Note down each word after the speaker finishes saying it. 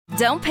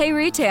Don't pay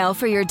retail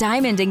for your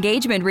diamond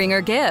engagement ring or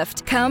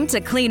gift. Come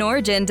to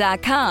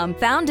CleanOrigin.com.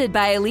 Founded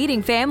by a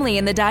leading family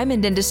in the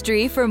diamond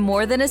industry for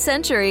more than a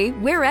century,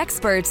 we're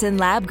experts in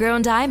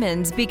lab-grown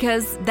diamonds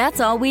because that's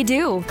all we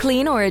do.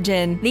 Clean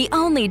Origin, the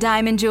only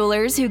diamond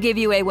jewelers who give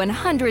you a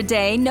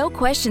 100-day, no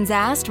questions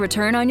asked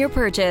return on your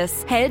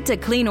purchase. Head to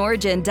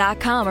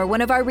CleanOrigin.com or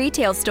one of our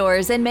retail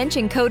stores and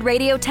mention code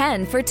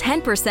Radio10 for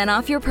 10%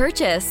 off your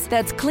purchase.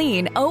 That's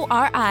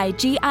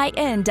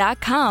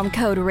CleanOrigin.com,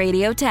 code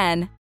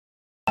Radio10.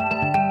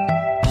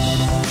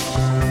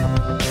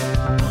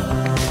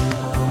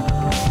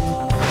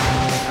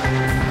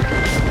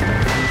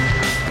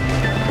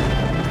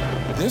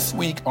 This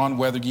week on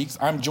Weather Geeks,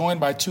 I'm joined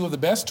by two of the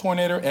best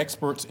tornado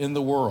experts in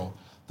the world.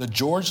 The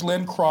George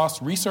Lynn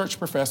Cross Research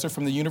Professor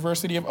from the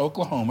University of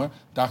Oklahoma,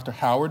 Dr.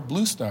 Howard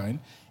Bluestein,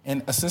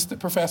 and Assistant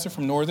Professor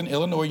from Northern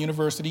Illinois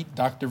University,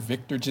 Dr.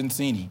 Victor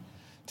Gensini.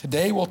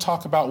 Today we'll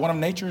talk about one of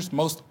nature's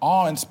most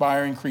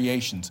awe-inspiring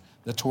creations,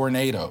 the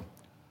tornado.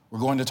 We're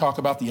going to talk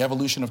about the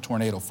evolution of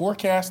tornado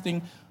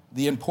forecasting,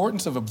 the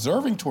importance of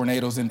observing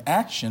tornadoes in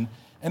action,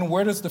 and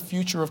where does the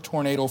future of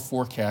tornado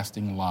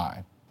forecasting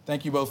lie?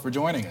 Thank you both for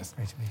joining us.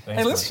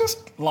 Hey, let's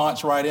just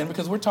launch right in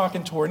because we're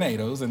talking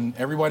tornadoes and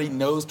everybody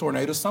knows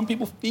tornadoes. Some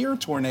people fear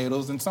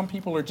tornadoes and some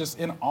people are just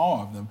in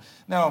awe of them.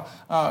 Now,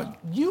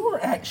 you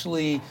were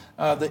actually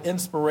the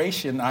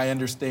inspiration, I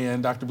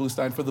understand, Dr.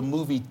 Bluestein, for the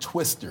movie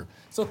Twister.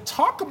 So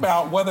talk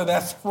about whether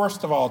that's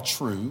first of all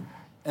true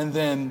and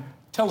then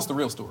tell us the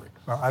real story.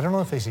 Well, I don't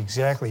know if it's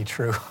exactly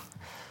true,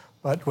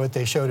 but what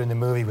they showed in the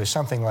movie was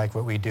something like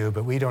what we do,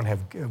 but we don't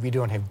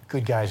have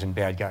good guys and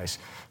bad guys.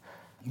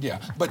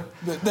 Yeah, but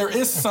there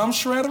is some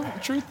shred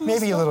of truth in this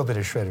Maybe stuff? a little bit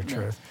of shred of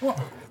truth. Well,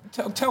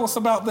 tell us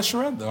about the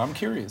shred, though. I'm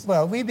curious.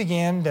 Well, we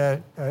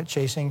began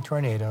chasing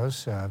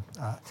tornadoes.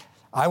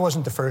 I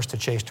wasn't the first to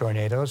chase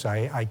tornadoes.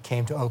 I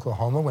came to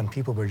Oklahoma when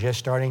people were just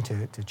starting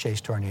to chase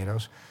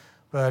tornadoes.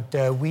 But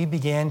we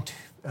began,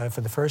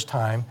 for the first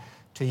time,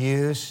 to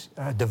use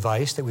a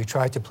device that we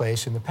tried to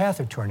place in the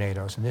path of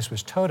tornadoes, and this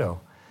was Toto.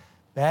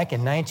 Back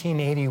in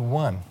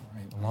 1981,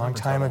 a long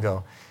time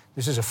ago.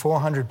 This is a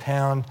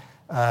 400-pound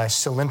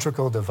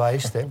cylindrical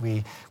device that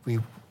we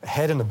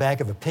had in the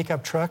back of a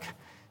pickup truck.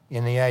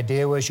 And the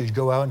idea was you'd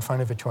go out in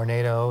front of a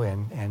tornado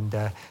and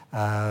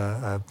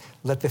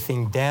let the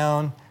thing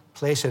down,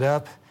 place it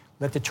up,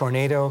 let the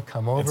tornado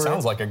come over. It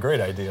sounds like a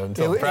great idea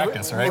until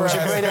practice, right? It was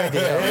a great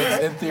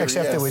idea, in theory,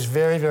 except it was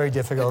very, very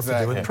difficult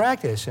to do in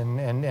practice.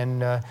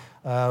 And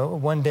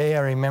one day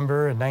I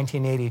remember in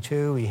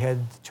 1982, we had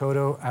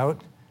Toto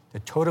out, the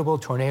Totable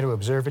Tornado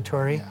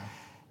Observatory. Yeah.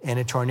 And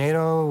a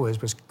tornado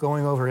was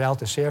going over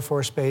Altus Air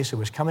Force Base. It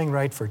was coming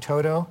right for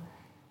Toto.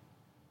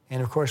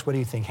 And of course, what do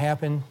you think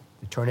happened?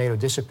 The tornado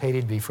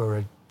dissipated before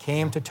it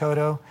came to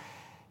Toto.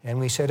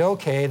 And we said,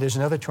 okay, there's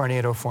another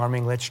tornado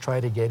forming. Let's try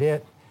to get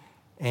it.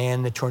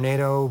 And the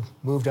tornado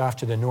moved off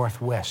to the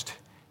northwest.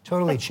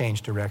 Totally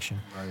changed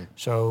direction. Right.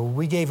 So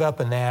we gave up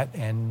on that,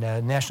 and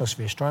National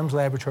Severe Storms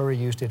Laboratory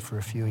used it for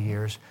a few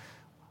years.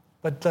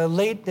 But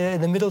in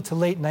the middle to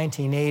late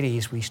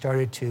 1980s, we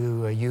started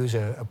to use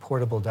a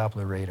portable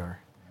Doppler radar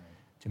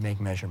to make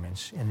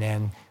measurements. And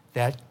then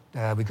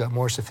we got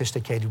more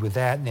sophisticated with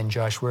that, and then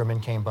Josh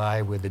Werman came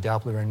by with the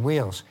Doppler and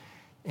wheels,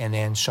 and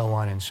then so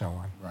on and so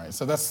on. Right,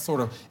 so that's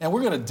sort of, and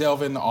we're going to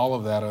delve into all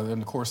of that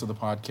in the course of the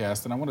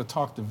podcast, and I want to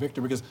talk to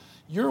Victor because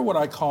you're what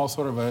I call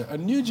sort of a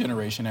new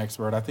generation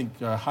expert, I think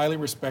highly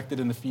respected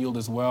in the field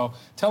as well.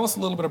 Tell us a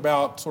little bit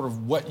about sort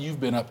of what you've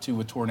been up to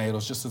with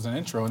tornadoes, just as an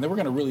intro, and then we're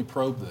going to really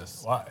probe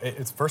this. Well,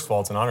 first of all,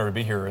 it's an honor to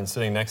be here and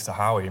sitting next to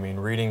Howie. I mean,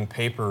 reading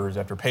papers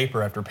after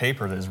paper after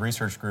paper that his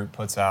research group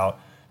puts out,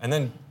 and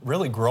then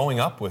really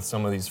growing up with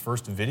some of these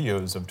first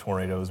videos of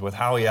tornadoes with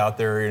Howie out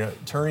there,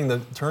 turning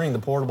the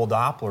portable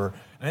Doppler.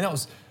 And that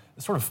was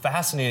sort of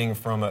fascinating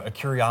from a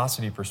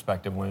curiosity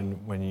perspective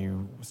when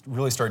you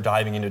really start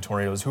diving into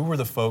tornadoes. Who were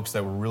the folks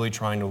that were really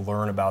trying to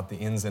learn about the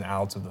ins and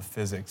outs of the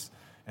physics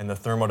and the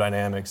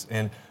thermodynamics?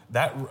 And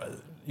that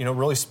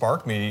really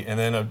sparked me. And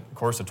then, of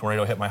course, a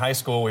tornado hit my high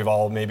school. We've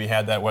all maybe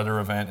had that weather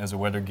event as a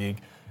weather geek,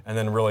 and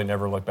then really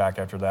never looked back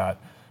after that.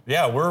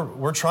 Yeah,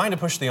 we're trying to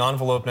push the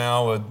envelope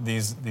now with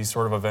these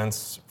sort of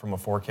events from a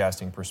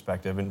forecasting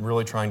perspective and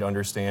really trying to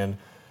understand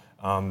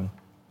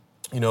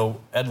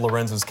Ed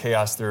Lorenz's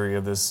chaos theory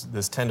of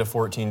this 10 to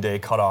 14 day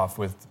cutoff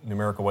with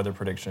numerical weather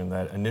prediction,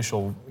 that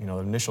initial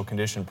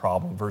condition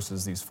problem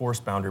versus these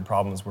force boundary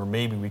problems where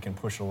maybe we can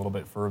push a little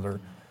bit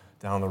further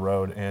down the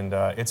road. And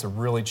it's a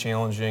really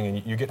challenging,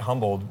 and you get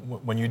humbled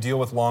when you deal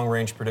with long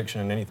range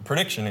prediction and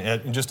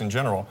prediction just in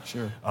general.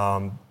 Sure.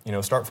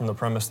 Start from the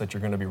premise that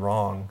you're going to be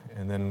wrong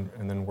and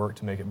then work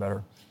to make it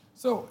better.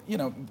 So,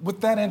 with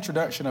that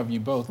introduction of you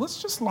both,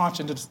 let's just launch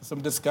into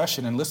some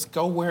discussion and let's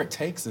go where it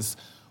takes us.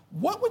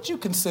 What would you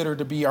consider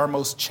to be our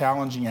most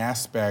challenging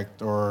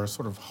aspect or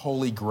sort of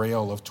holy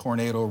grail of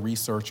tornado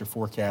research or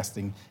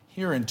forecasting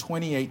here in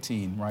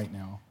 2018 right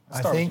now?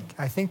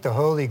 I think the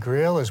Holy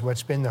Grail is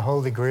what's been the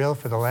Holy Grail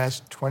for the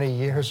last 20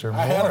 years or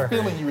more. I had a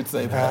feeling you would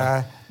say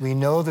that. We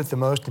know that the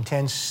most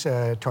intense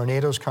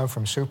tornadoes come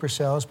from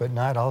supercells, but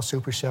not all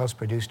supercells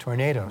produce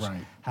tornadoes.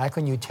 Right. How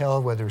can you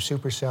tell whether a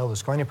supercell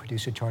is going to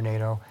produce a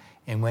tornado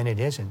and when it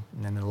isn't?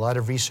 And a lot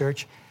of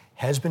research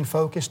has been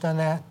focused on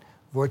that.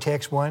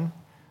 Vortex 1,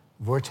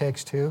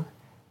 Vortex 2,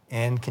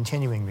 and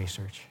continuing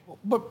research.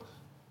 But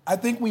I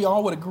think we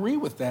all would agree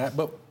with that,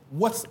 but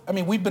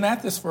we've been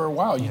at this for a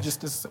while.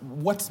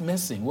 What's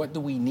missing? What do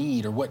we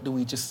need, or what do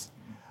we just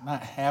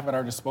not have at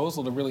our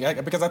disposal to really?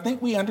 Because I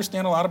think we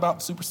understand a lot about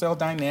supercell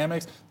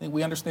dynamics. I think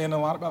we understand a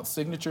lot about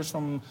signatures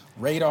from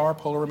radar,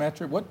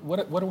 polarimetric.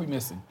 What are we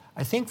missing?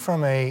 I think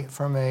from a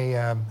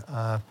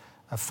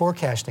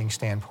forecasting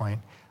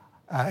standpoint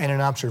and an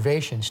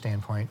observation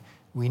standpoint,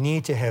 we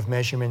need to have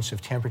measurements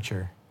of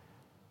temperature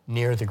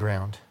near the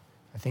ground.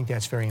 I think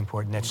that's very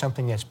important. That's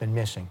something that's been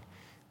missing.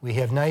 We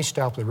have nice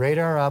Doppler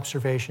radar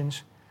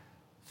observations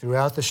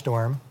throughout the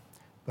storm,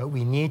 but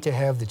we need to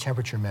have the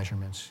temperature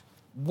measurements.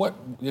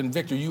 And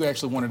Victor, you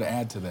actually wanted to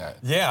add to that.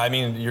 Yeah, I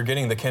mean, you're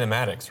getting the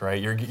kinematics,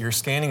 right? You're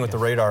scanning with the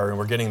radar, and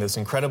we're getting this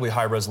incredibly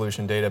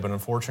high-resolution data, but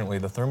unfortunately,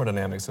 the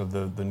thermodynamics of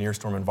the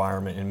near-storm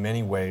environment in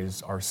many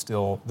ways are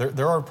still...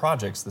 There are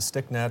projects, the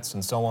StickNets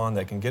and so on,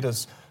 that can get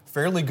us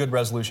fairly good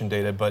resolution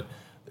data, but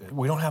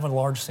we don't have a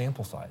large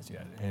sample size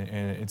yet,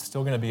 and it's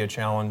still going to be a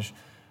challenge.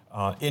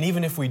 And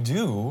even if we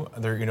do,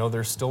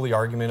 there's still the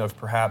argument of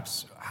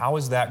perhaps how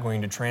is that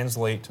going to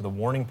translate to the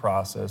warning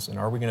process, and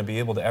are we going to be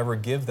able to ever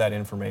give that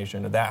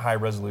information at that high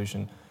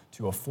resolution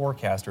to a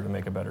forecaster to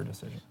make a better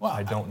decision? Well,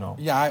 I don't know.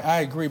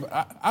 I agree,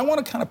 but I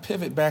want to kind of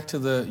pivot back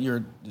to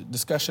your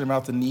discussion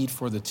about the need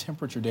for the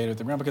temperature data at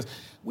the ground, because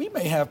we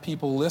may have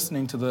people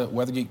listening to the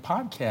Weather Geek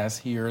podcast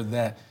here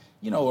that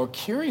are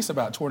curious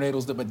about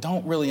tornadoes but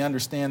don't really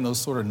understand those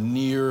sort of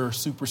near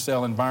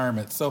supercell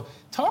environments. So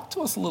talk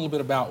to us a little bit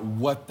about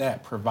what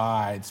that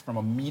provides from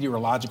a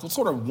meteorological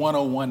sort of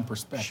 101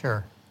 perspective.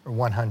 Sure, or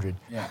 100.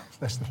 Yeah.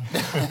 Less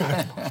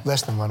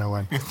than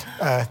 101.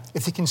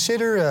 If you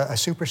consider a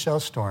supercell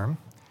storm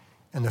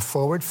and the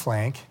forward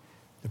flank,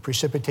 the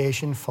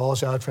precipitation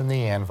falls out from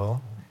the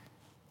anvil,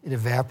 it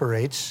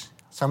evaporates,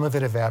 some of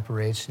it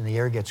evaporates, and the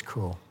air gets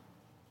cool.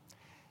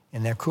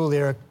 And that cool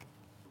air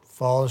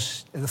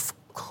the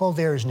cold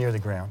air is near the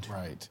ground.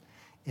 Right.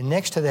 And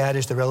next to that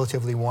is the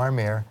relatively warm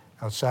air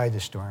outside the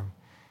storm.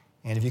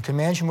 And if you can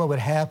imagine what would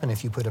happen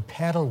if you put a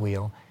paddle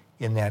wheel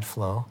in that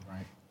flow,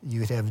 right,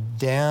 you'd have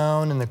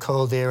down in the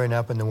cold air and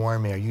up in the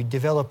warm air. You'd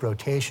develop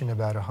rotation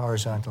about a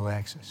horizontal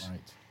axis. Right.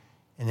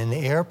 And then the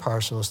air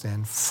parcels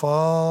then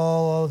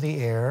follow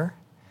the air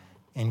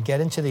and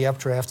get into the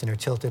updraft and are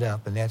tilted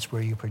up, and that's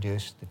where you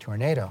produce the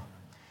tornado.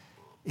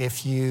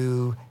 If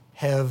you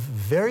have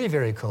very,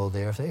 very cold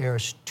air, if the air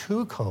is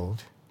too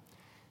cold,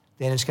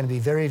 then it's going to be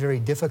very, very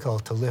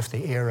difficult to lift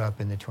the air up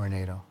in the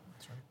tornado.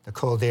 That's right. The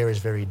cold air is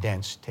very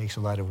dense. It takes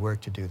a lot of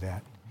work to do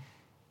that.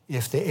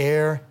 If the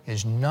air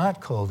is not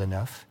cold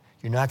enough,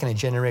 you're not going to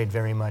generate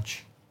very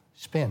much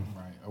spin.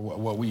 Right,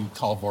 what we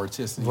call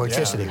vorticity.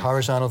 Vorticity,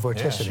 horizontal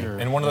vorticity. Yeah, sure.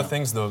 And one of the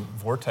things the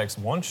Vortex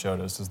 1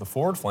 showed us is the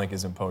forward flank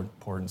is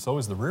important, so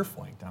is the rear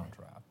flank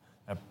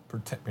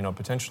downdraft.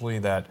 Potentially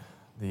that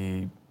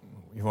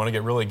you want to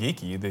get really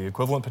geeky, the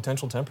equivalent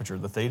potential temperature,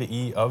 the theta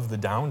E of the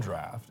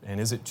downdraft, and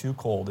is it too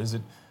cold? Is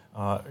it,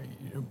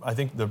 I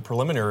think the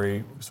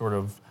preliminary sort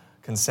of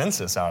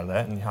consensus out of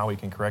that, and Howie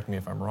can correct me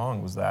if I'm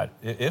wrong, was that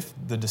if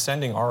the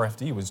descending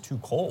RFD was too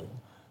cold,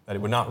 that it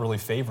would not really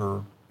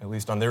favor, at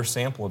least on their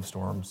sample of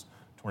storms,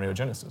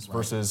 tornadogenesis, right,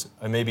 versus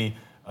maybe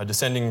a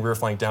descending rear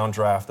flank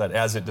downdraft that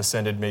as it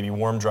descended maybe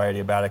warmed dry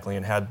adiabatically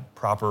and had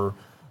proper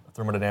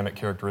thermodynamic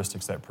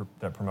characteristics that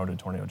promoted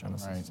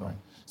tornadogenesis. Right, so. Right.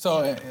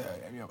 So,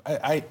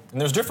 and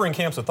there's differing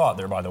camps of thought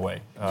there, by the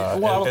way,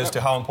 as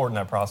to how important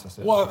that process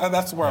is. Well,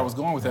 that's where I was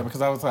going with that,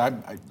 because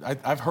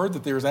I've heard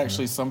that there's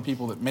actually some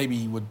people that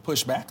maybe would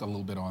push back a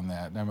little bit on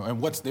that. And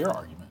what's their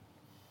argument?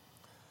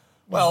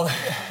 Well,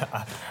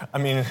 I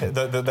mean,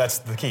 that's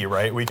the key,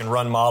 right? We can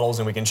run models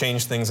and we can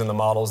change things in the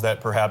models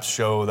that perhaps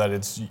show that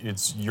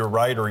it's you're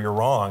right or you're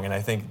wrong. And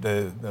I think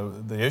the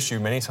issue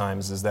many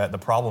times is that the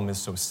problem is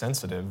so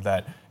sensitive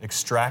that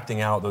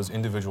extracting out those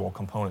individual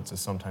components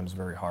is sometimes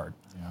very hard.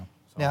 Yeah.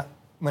 So. Now,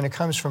 when it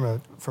comes from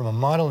a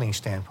modeling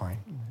standpoint,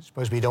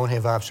 suppose we don't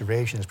have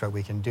observations, but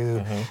we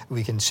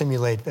can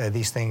simulate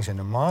these things in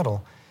a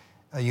model.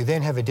 You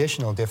then have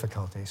additional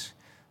difficulties.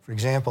 For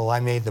example,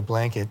 I made the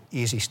blanket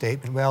easy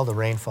statement, well, the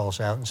rain falls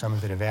out and some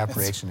of it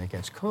evaporates and it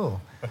gets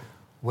cool.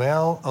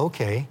 Well,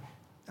 okay,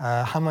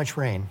 how much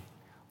rain?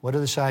 What are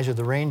the size of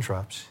the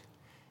raindrops?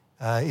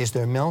 Is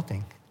there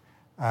melting?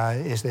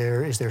 Is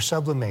there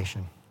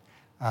sublimation?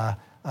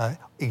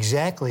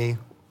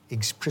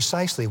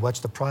 Precisely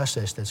what's the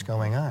process that's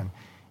going on?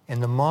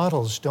 And the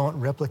models don't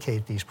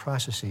replicate these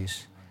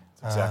processes.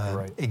 That's exactly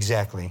right.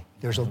 Exactly.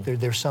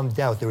 There's some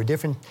doubt. There were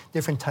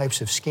different types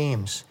of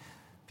schemes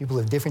people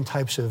have different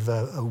types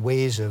of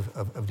ways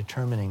of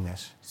determining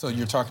this. So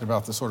you're talking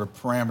about the sort of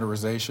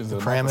parameterization. The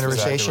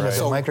parameterization of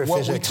the microphysics.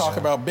 What we talk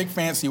about, big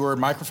fancy word,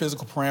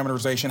 microphysical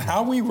parameterization,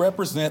 how we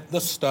represent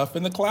the stuff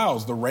in the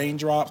clouds, the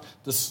raindrops,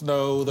 the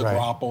snow, the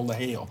graupel, the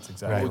hail. That's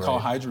exactly what we call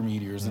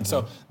hydrometeors. And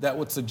so that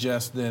would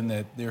suggest then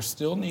that there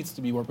still needs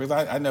to be work. Because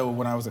I know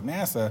when I was at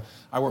NASA,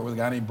 I worked with a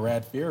guy named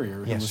Brad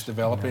Ferrier who was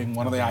developing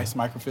one of the ice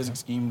microphysics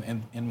scheme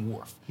in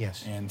WRF.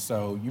 Yes. And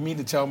so you mean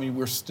to tell me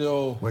we're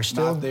still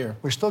not there?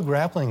 We're still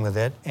grappling with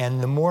it.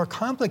 And the more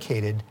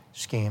complicated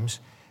schemes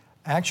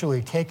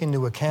actually take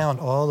into account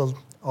all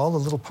the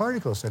little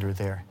particles that are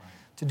there.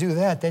 To do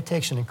that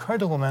takes an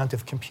incredible amount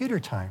of computer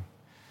time.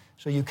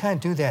 So you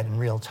can't do that in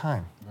real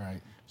time.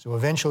 Right. So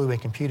eventually when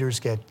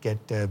computers get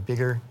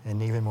bigger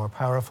and even more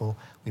powerful,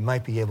 we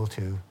might be able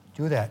to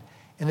do that.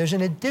 And there's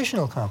an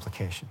additional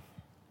complication,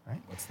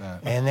 right? What's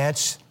that? And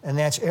that's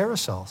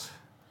aerosols.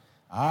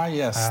 Ah,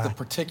 yes, the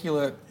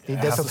particulate.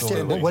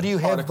 What do you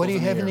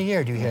have in the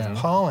air? Do you have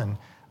pollen?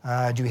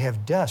 Do you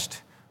have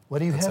dust? What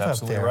do you have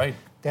up there? Right.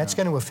 That's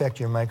going to affect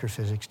your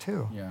microphysics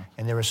too. Yeah.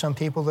 And there are some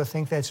people that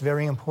think that's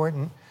very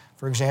important,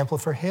 for example,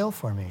 for hail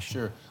formation.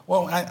 Sure.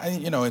 Well,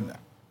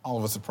 all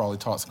of us have probably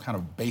taught some kind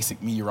of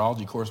basic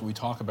meteorology course where we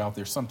talk about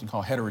there's something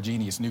called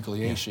heterogeneous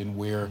nucleation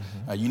where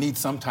you need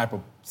some type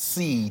of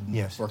seed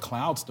for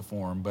clouds to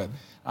form. But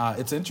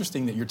it's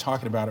interesting that you're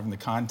talking about it in the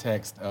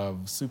context of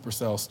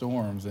supercell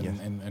storms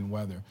and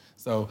weather.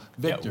 So,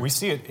 Victor. Yeah, we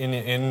see it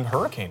in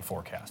hurricane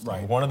forecasting.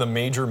 Right. One of the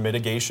major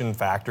mitigation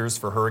factors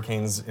for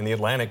hurricanes in the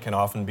Atlantic can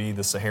often be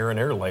the Saharan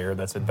air layer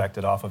that's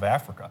advected off of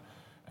Africa.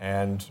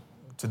 And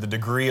to the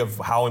degree of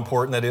how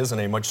important that is in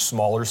a much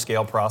smaller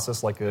scale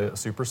process like a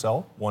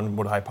supercell, one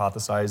would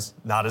hypothesize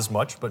not as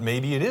much, but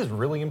maybe it is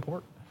really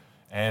important.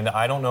 And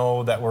I don't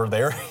know that we're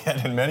there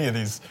yet in many of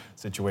these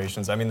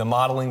situations. I mean, the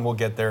modeling will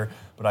get there,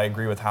 but I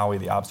agree with Howie,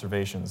 the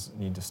observations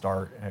need to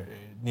start.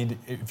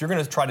 If you're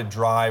going to try to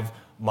drive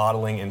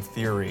modeling in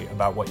theory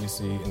about what you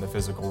see in the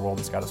physical world,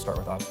 it's got to start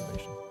with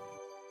observation.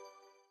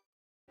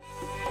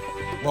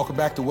 Welcome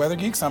back to Weather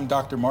Geeks. I'm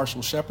Dr.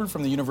 Marshall Shepard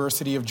from the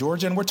University of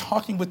Georgia, and we're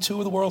talking with two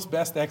of the world's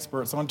best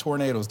experts on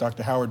tornadoes,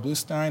 Dr. Howard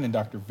Bluestein and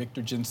Dr.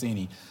 Victor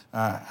Gensini.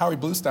 Howard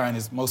Bluestein,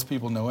 as most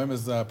people know him,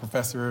 is a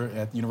professor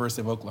at the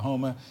University of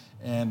Oklahoma,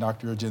 and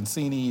Dr.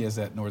 Gensini is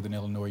at Northern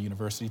Illinois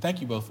University.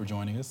 Thank you both for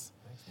joining us.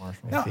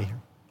 Thanks, Marshall. Now,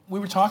 we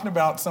were talking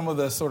about some of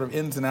the sort of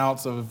ins and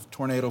outs of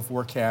tornado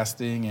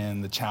forecasting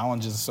and the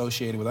challenges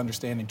associated with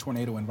understanding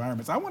tornado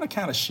environments. I want to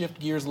kind of shift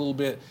gears a little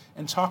bit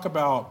and talk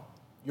about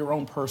your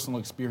own personal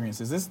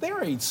experiences. Is there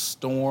a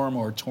storm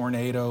or a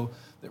tornado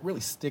that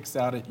really sticks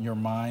out in your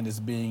mind as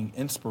being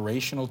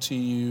inspirational to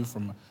you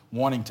from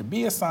wanting to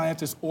be a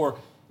scientist, or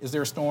is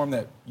there a storm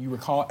that you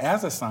recall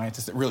as a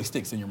scientist that really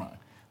sticks in your mind?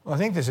 Well, I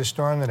think there's a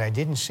storm that I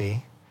didn't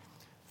see,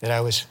 that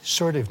I was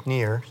sort of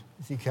near,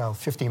 if you count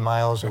 50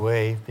 miles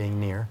away being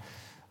near,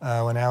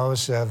 when I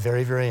was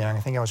very, very young.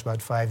 I think I was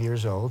about 5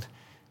 years old.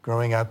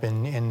 Growing up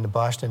in the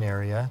Boston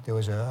area, there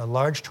was a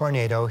large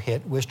tornado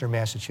hit Worcester,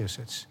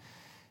 Massachusetts.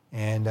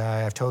 And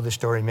I've told this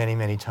story many,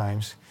 many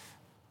times.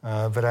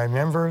 But I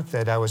remember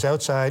that I was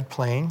outside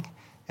playing,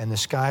 and the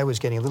sky was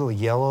getting a little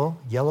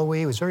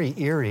yellowy. It was very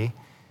eerie.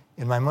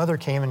 And my mother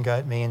came and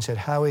got me and said,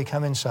 "Howie,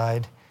 come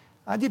inside."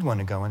 I did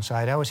want to go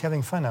inside. I was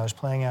having fun. I was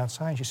playing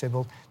outside. She said,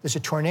 "Well, there's a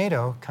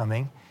tornado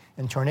coming,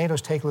 and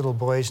tornadoes take little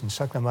boys and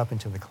suck them up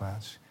into the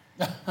clouds."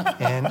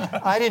 And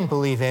I didn't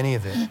believe any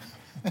of it,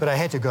 but I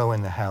had to go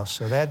in the house.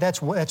 So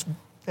that's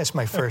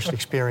my first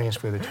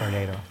experience with a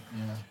tornado.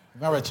 Yeah.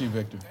 How about you,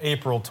 Victor?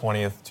 April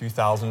 20th,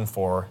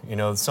 2004. You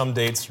know, some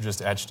dates are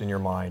just etched in your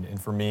mind. And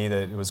for me,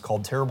 it was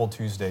called Terrible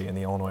Tuesday in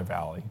the Illinois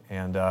Valley.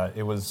 And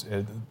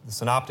the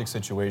synoptic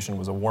situation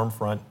was a warm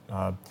front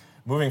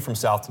moving from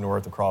south to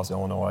north across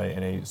Illinois,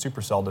 and a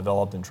supercell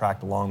developed and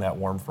tracked along that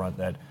warm front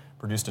that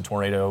produced a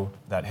tornado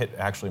that hit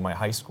actually my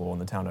high school in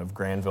the town of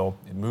Granville.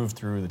 It moved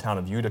through the town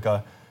of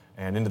Utica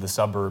and into the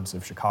suburbs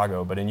of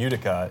Chicago. But in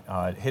Utica,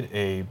 it hit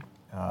a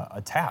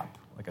tap,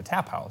 like a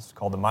tap house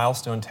called the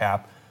Milestone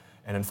Tap.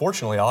 And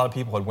unfortunately, a lot of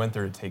people had went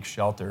there to take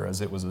shelter, as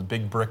it was a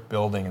big brick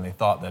building, and they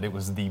thought that it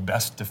was the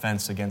best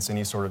defense against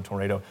any sort of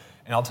tornado.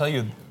 And I'll tell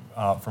you,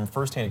 from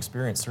firsthand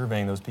experience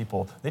surveying those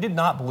people, they did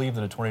not believe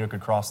that a tornado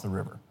could cross the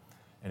river.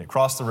 And it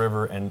crossed the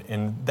river,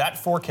 and that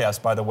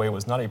forecast, by the way,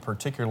 was not a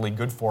particularly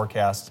good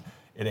forecast.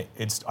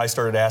 I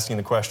started asking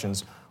the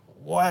questions,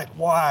 what,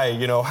 why,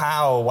 you know,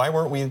 how, why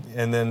weren't we?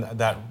 And then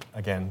that,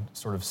 again,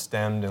 sort of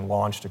stemmed and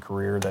launched a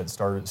career that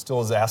still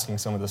is asking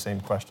some of the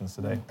same questions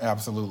today.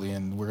 Absolutely,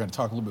 and we're going to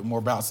talk a little bit more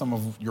about some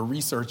of your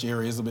research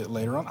areas a bit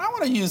later on. I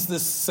want to use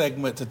this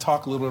segment to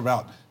talk a little bit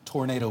about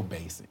tornado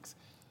basics.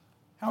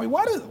 Howie,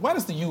 why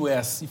does the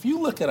U.S., if you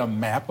look at a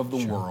map of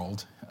the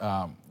world,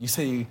 you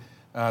see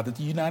that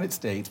the United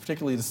States,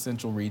 particularly the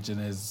central region,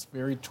 is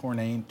very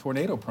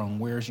tornado prone,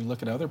 whereas you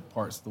look at other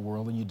parts of the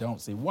world and you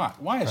don't see.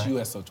 Why is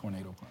U.S. so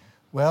tornado prone?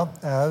 Well,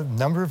 a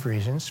number of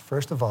reasons.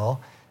 First of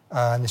all,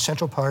 in the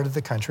central part of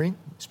the country,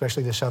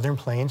 especially the southern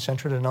plains,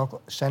 centered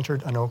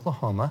on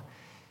Oklahoma,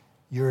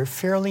 you're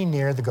fairly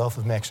near the Gulf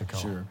of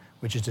Mexico,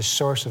 which is the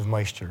source of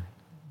moisture.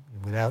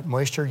 Without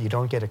moisture, you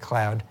don't get a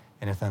cloud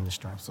and a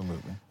thunderstorm.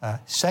 Absolutely.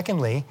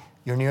 Secondly,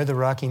 you're near the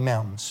Rocky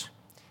Mountains.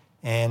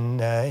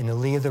 And in the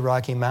lee of the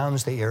Rocky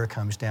Mountains, the air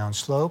comes down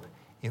slope,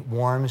 it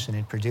warms, and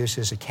it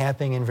produces a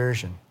capping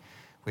inversion,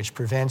 which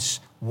prevents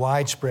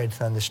widespread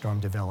thunderstorm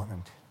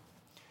development.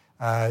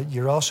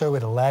 You're also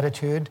at a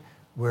latitude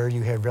where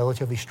you have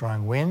relatively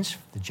strong winds,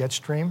 the jet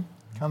stream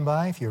come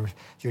by. If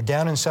you're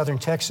down in southern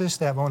Texas,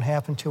 that won't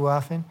happen too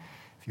often.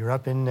 If you're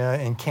up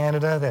in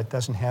Canada, that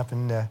doesn't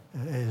happen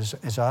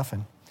as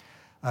often.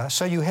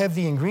 So you have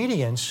the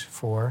ingredients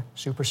for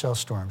supercell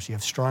storms. You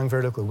have strong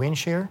vertical wind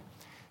shear,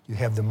 you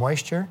have the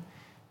moisture,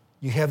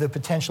 you have the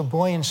potential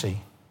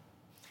buoyancy.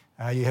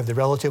 You have the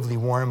relatively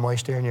warm,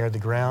 moist air near the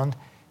ground,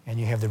 and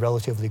you have the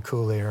relatively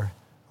cool air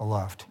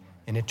aloft.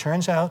 And it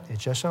turns out, it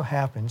just so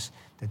happens,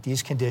 that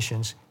these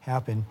conditions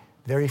happen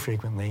very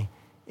frequently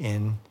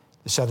in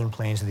the southern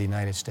plains of the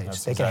United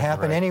States. They can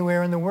happen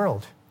anywhere in the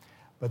world,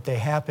 but they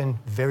happen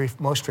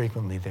most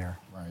frequently there.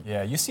 Right.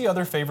 Yeah, you see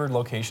other favored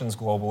locations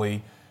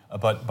globally,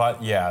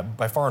 but yeah,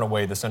 by far and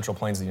away the central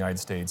plains of the United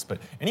States. But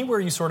anywhere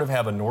you sort of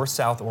have a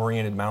north-south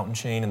oriented mountain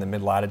chain in the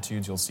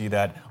mid-latitudes, you'll see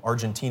that.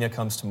 Argentina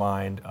comes to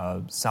mind,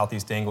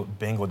 southeast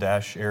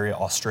Bangladesh area,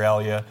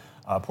 Australia,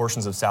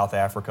 portions of South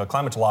Africa,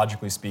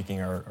 climatologically speaking,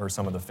 are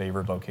some of the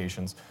favored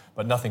locations,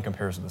 but nothing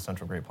compares to the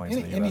central Great Plains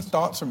of the U.S. Any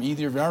thoughts from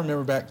either of you? I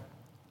remember back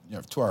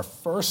to our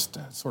first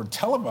sort of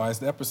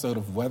televised episode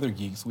of Weather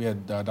Geeks, we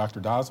had Dr.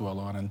 Doswell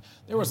on, and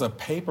there was a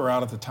paper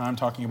out at the time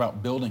talking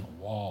about building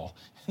a wall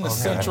in the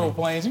Central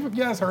Plains. You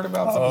guys heard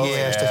about something?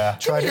 Yeah.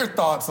 Give me your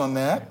thoughts on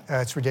that.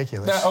 It's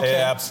ridiculous. Okay.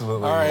 Yeah,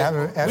 absolutely. All right.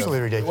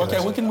 Absolutely ridiculous.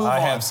 Okay, we can move on. I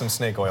have some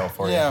snake oil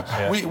for you.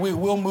 Yeah,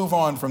 we'll move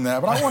on from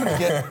that. But I wanted to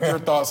get your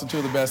thoughts on two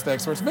of the best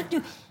experts.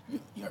 Victor,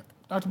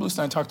 Dr.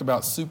 Bluestein talked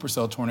about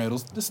supercell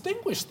tornadoes.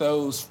 Distinguish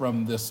those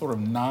from the sort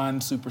of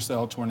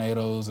non-supercell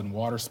tornadoes and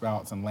water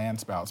spouts and land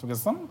spouts, because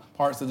some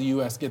parts of the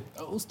U.S. get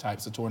those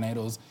types of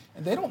tornadoes,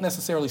 and they don't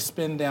necessarily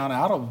spin down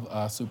out of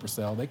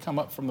supercell. They come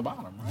up from the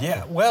bottom, right?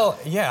 Yeah, well,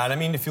 yeah, and I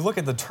mean, if you look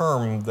at the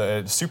term,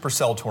 the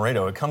supercell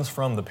tornado, it comes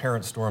from the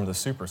parent storm, the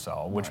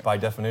supercell, which by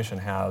definition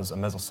has a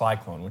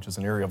mesocyclone, which is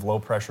an area of low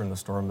pressure in the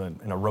storm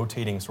in a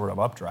rotating sort of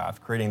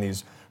updraft, creating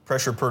these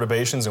pressure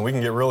perturbations, and we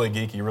can get really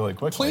geeky really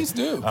quickly. Please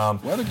do.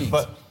 Weather geeks.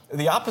 But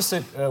the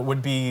opposite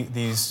would be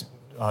these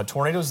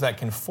tornadoes that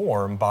can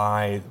form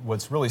by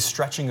what's really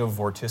stretching of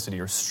vorticity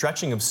or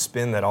stretching of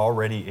spin that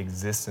already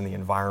exists in the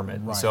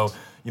environment. Right. So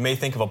you may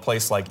think of a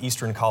place like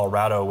eastern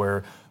Colorado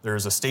where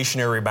there's a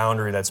stationary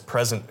boundary that's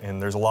present and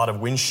there's a lot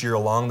of wind shear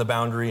along the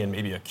boundary and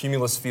maybe a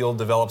cumulus field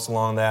develops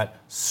along that,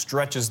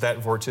 stretches that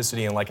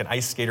vorticity, and like an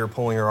ice skater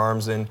pulling her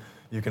arms in,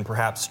 you can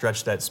perhaps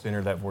stretch that spin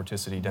or that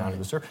vorticity down to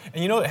the surface.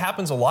 And you know, it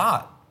happens a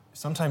lot.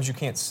 Sometimes you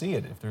can't see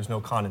it if there's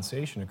no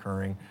condensation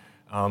occurring.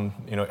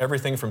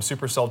 Everything from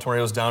supercell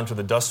tornadoes down to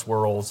the dust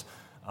swirls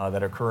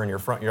that occur in your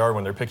front yard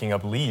when they're picking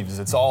up leaves.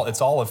 It's all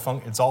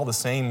the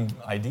same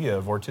idea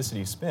of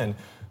vorticity spin.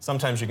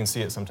 Sometimes you can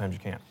see it, sometimes you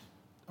can't.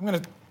 I'm going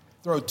to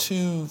throw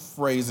two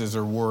phrases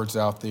or words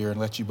out there and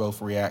let you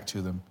both react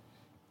to them.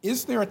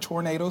 Is there a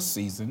tornado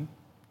season?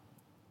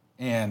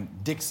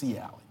 And Dixie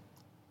Alley.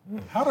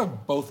 How do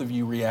both of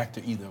you react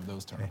to either of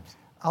those terms?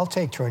 I'll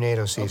take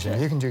tornado season.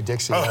 Okay. You can do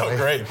Dixie Alley. Oh,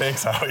 great.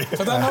 Thanks, Howie.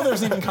 Because I know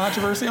there's even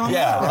controversy on that.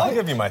 Yeah, Right? I'll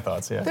give you my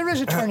thoughts, yeah. There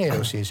is a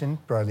tornado season,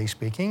 broadly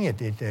speaking.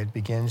 It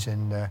begins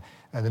in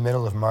the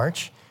middle of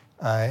March,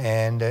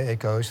 and it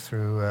goes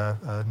through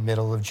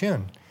middle of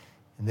June.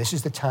 And this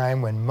is the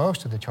time when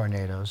most of the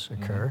tornadoes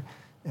occur.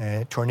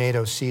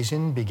 Tornado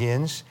season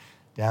begins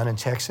down in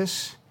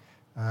Texas,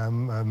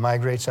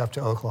 migrates up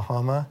to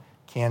Oklahoma,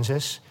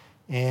 Kansas,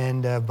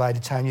 and by the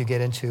time you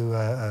get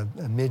into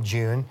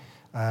mid-June,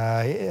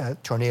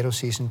 tornado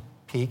season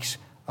peaks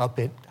up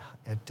at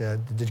the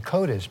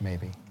Dakotas,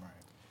 maybe. Right.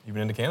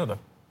 Even into Canada.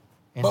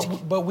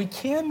 But we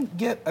can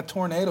get a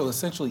tornado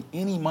essentially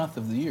any month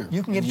of the year.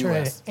 You can get a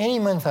tornado any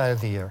month out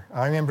of the year.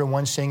 I remember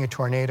once seeing a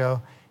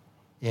tornado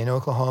in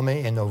Oklahoma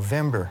in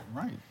November.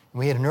 Right.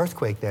 We had an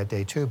earthquake that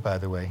day too, by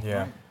the way.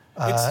 Yeah.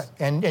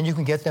 And you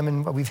can get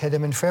them we've had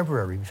them in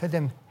February. We've had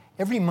them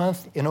every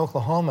month in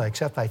Oklahoma,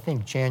 except I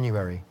think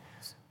January.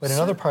 But in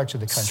other parts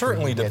of the country,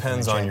 certainly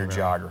depends on your January.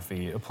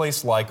 geography. A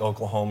place like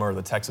Oklahoma or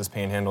the Texas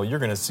Panhandle, you're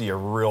going to see a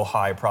real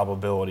high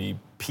probability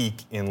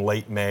peak in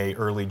late May,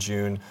 early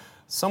June.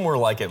 Somewhere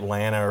like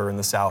Atlanta or in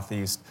the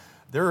Southeast,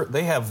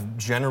 they have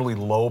generally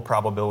low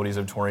probabilities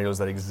of tornadoes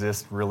that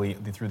exist really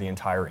through the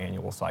entire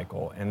annual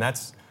cycle, and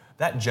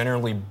that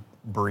generally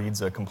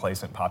breeds a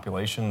complacent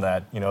population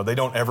that they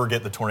don't ever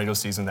get the tornado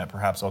season that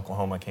perhaps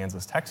Oklahoma,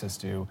 Kansas, Texas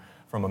do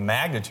from a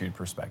magnitude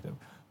perspective.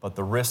 But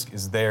the risk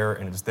is there,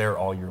 and it's there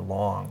all year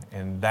long.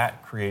 And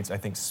that creates, I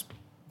think,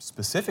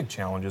 specific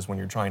challenges when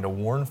you're trying to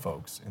warn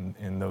folks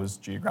in those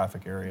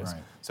geographic areas.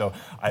 Right. So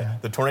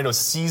the tornado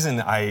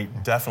season, I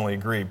definitely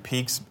agree,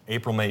 peaks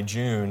April, May,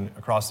 June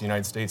across the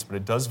United States, but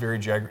it does vary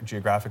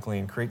geographically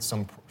and creates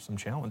some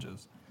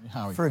challenges.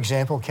 For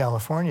example,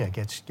 California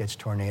gets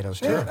tornadoes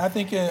too. Yeah, I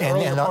think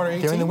earlier part of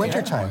 18, they're in the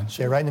wintertime.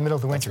 They're right in the middle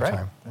of the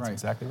wintertime. That's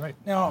exactly right.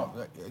 Now,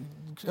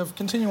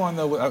 continue on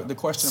though the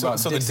question about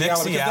the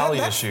Dixie Alley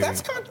issue.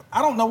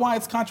 I don't know why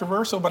it's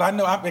controversial, but I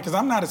know because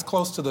I'm not as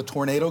close to the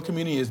tornado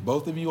community as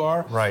both of you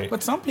are. Right.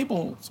 But some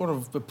people sort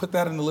of put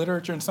that in the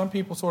literature, and some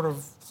people sort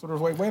of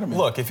wait a minute.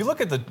 Look, if you look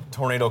at the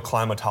tornado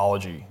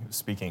climatology,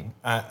 speaking.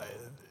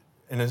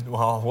 We're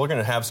going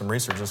to have some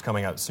research that's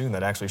coming out soon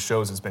that actually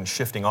shows it's been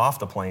shifting off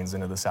the plains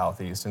into the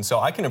southeast. And so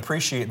I can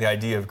appreciate the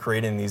idea of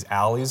creating these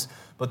alleys,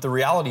 but the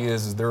reality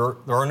is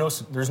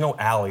there's no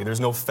alley, there's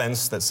no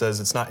fence that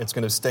says it's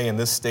going to stay in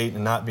this state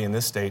and not be in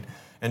this state.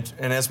 And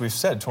as we've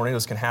said,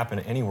 tornadoes can happen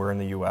anywhere in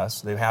the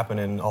U.S. They happen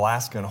in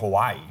Alaska and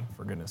Hawaii,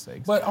 for goodness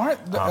sakes. But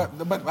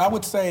but I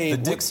would say the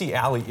Dixie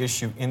Alley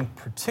issue in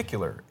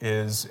particular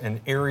is an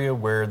area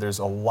where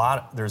there's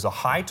a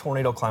high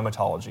tornado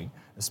climatology,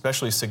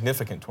 especially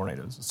significant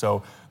tornadoes,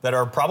 so that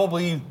are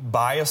probably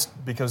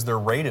biased because they're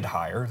rated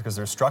higher, because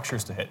there's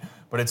structures to hit,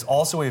 but it's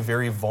also a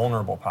very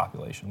vulnerable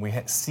population. We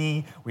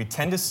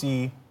tend to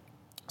see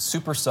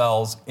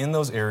supercells in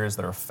those areas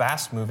that are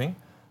fast-moving.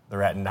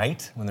 They're at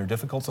night when they're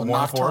difficult to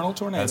warn for. Nocturnal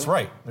tornado. That's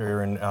right.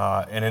 They're in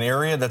an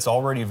area that's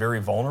already very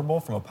vulnerable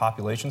from a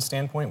population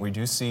standpoint. We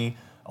do see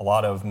a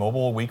lot of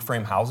mobile weak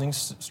frame housing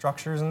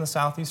structures in the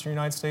southeastern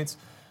United States.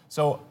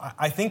 So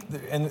I think,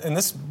 and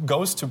this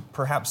goes to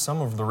perhaps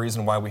some of the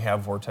reason why we have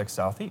Vortex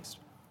Southeast,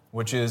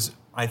 which is,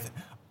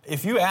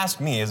 if you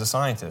ask me as a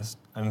scientist,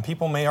 and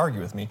people may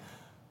argue with me,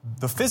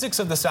 the physics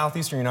of the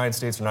southeastern United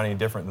States are not any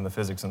different than the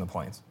physics in the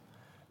plains.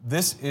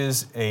 This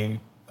is a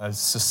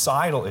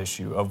societal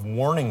issue of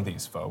warning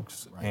these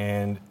folks, right.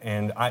 and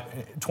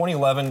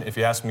 2011, if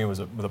you ask me, was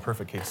a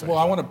perfect case study. Well,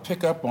 I want to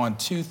pick up on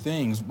two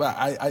things, but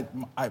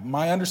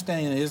my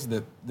understanding is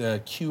that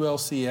the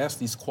QLCS,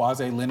 these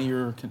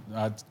quasi-linear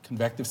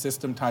convective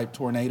system type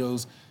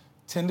tornadoes,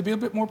 tend to be a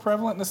bit more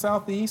prevalent in the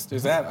southeast.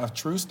 Is that a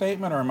true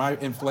statement, or am I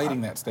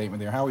inflating that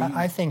statement there? How are you?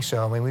 I think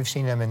so. I mean, we've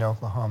seen them in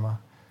Oklahoma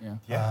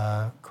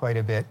quite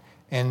a bit.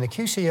 And the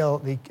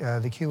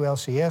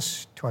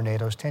QLCS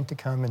tornadoes tend to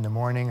come in the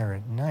morning or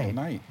at night. At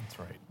night, that's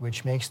right.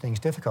 Which makes things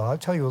difficult. I'll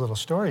tell you a little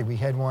story. We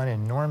had one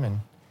in Norman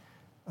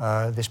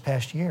this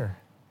past year,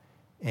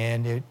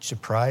 and it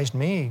surprised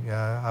me.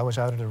 I was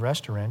out at a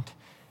restaurant,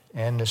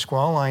 and the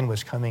squall line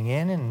was coming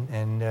in,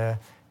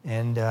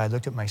 and I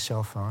looked at my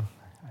cell phone.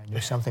 I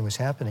knew something was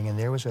happening, and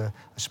there was a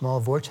small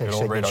vortex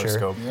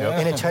signature,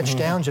 and it touched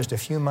down just a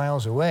few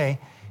miles away.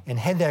 And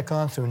had that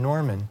gone through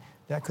Norman,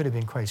 that could have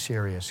been quite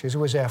serious, because it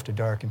was after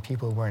dark and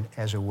people weren't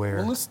as aware.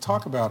 Well, let's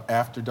talk about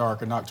after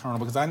dark or nocturnal,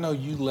 because I know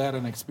you led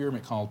an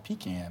experiment called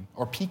Pecan,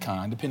 or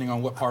Pecan, depending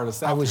on what part of the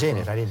South. I was in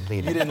it. I didn't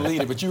lead it. You didn't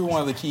lead it, but you were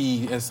one of the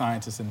key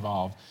scientists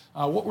involved.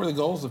 What were the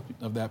goals of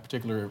that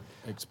particular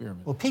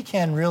experiment? Well,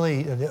 Pecan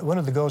really, one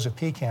of the goals of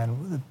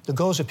Pecan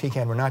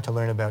were not to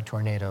learn about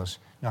tornadoes,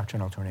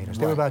 nocturnal tornadoes.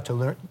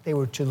 Right. They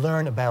were to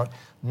learn about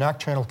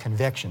nocturnal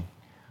convection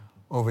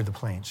over the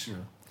plains. Sure.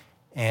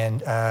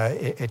 And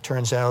it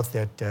turns out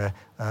that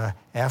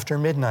after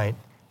midnight,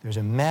 there's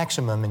a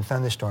maximum in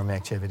thunderstorm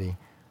activity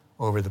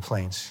over the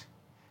plains,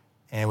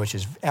 and which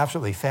is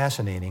absolutely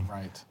fascinating.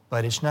 Right.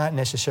 But it's not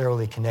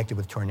necessarily connected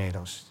with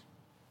tornadoes.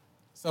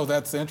 So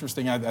that's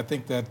interesting. I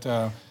think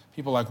that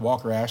people like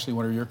Walker Ashley,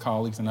 one of your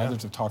colleagues, and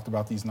others have talked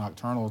about these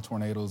nocturnal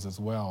tornadoes as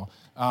well.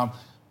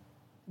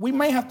 We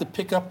may have to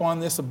pick up on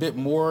this a bit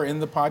more in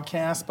the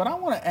podcast, but I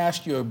want to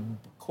ask you a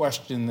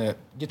question that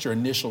get your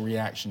initial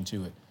reaction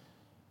to it.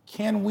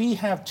 Can we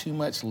have too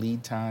much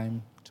lead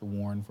time to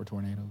warn for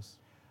tornadoes?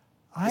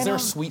 Is there a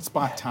sweet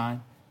spot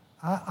time?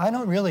 I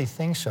don't really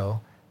think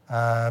so.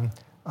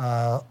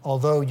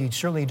 Although you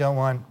certainly don't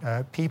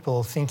want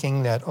people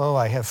thinking that,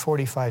 I have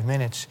 45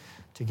 minutes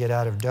to get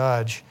out of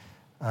Dodge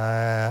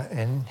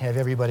and have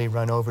everybody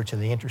run over to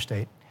the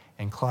interstate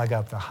and clog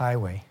up the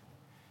highway.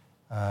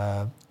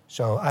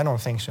 So I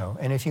don't think so.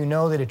 And if you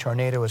know that a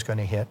tornado is going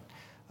to hit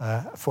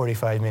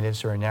 45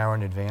 minutes or an hour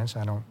in advance,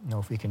 I don't know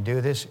if we can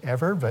do this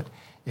ever, but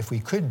if we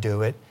could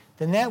do it,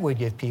 then that would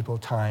give people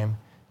time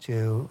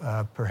to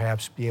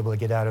perhaps be able to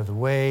get out of the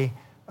way,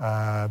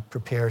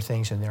 prepare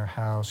things in their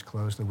house,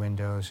 close the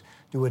windows,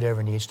 do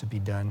whatever needs to be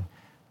done.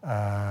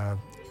 A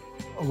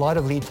lot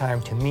of lead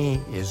time, to me,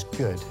 is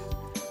good.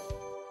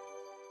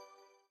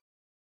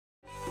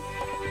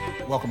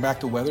 Welcome back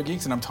to Weather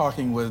Geeks, and I'm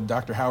talking with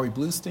Dr. Howie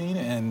Bluestein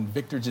and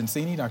Victor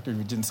Gensini. Dr.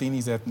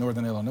 Gensini's at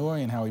Northern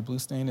Illinois, and Howie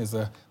Bluestein is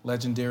a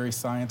legendary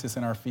scientist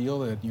in our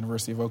field at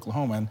University of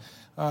Oklahoma.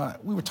 And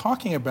we were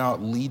talking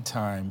about lead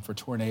time for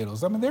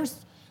tornadoes. I mean,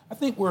 I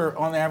think we're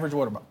on average,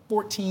 about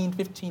 14,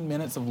 15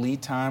 minutes of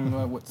lead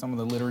time, what some of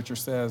the literature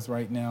says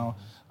right now.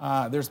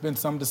 There's been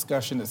some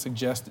discussion that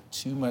suggests that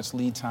too much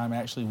lead time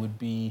actually would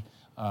be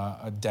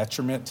a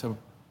detriment to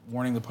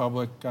warning the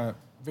public.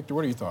 Victor,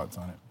 what are your thoughts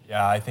on it?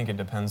 Yeah, I think it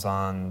depends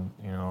on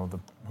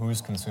who's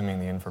consuming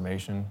the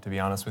information. To be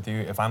honest with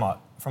you,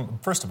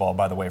 first of all,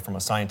 by the way, from a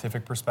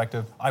scientific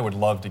perspective, I would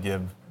love to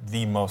give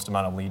the most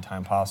amount of lead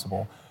time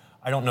possible.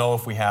 I don't know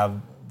if we have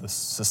the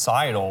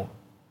societal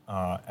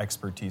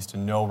expertise to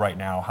know right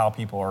now how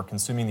people are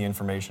consuming the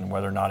information,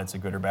 whether or not it's a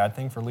good or bad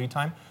thing for lead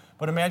time.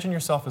 But imagine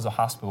yourself as a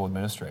hospital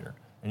administrator,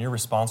 and you're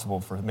responsible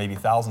for maybe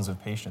thousands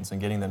of patients and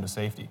getting them to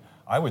safety.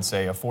 I would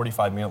say a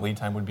 45-minute lead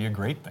time would be a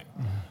great thing.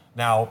 Mm-hmm.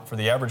 Now, for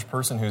the average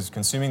person who's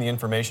consuming the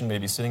information,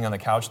 maybe sitting on the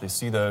couch, they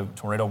see the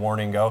tornado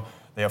warning go,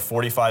 they have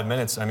 45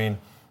 minutes. I mean,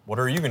 what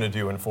are you going to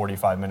do in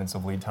 45 minutes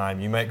of lead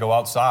time? You might go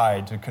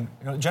outside to,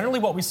 generally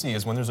what we see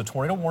is when there's a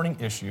tornado warning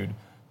issued,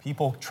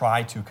 people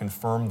try to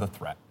confirm the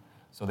threat.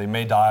 So they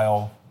may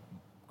dial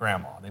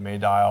grandma, they may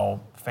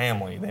dial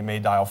family, they may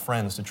dial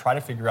friends to try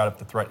to figure out if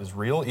the threat is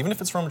real, even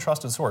if it's from a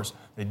trusted source.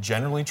 They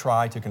generally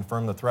try to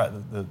confirm the threat.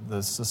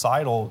 The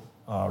societal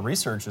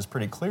research is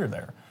pretty clear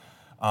there.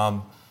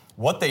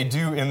 What they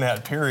do in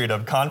that period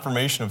of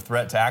confirmation of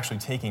threat to actually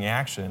taking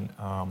action,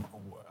 I'm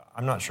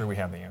not sure we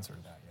have the answer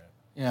to that yet.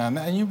 Yeah,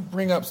 and you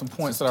bring up some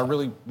points that I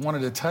really wanted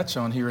to touch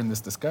on here in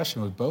this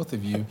discussion with both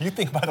of you. You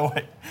think, by the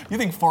way, you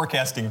think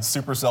forecasting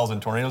supercells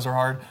and tornadoes are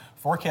hard?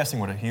 Forecasting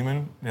what a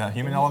human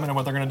element and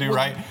what they're going to do,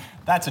 right?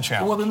 That's a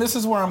challenge. Well, then this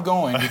is where I'm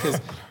going, because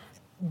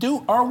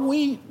are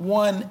we,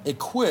 one,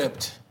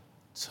 equipped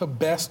to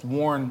best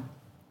warn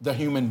the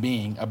human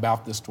being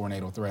about this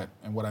tornado threat?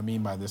 And what I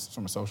mean by this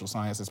from a social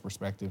sciences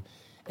perspective.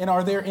 And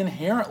are there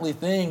inherently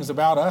things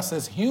about us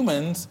as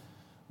humans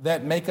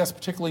that make us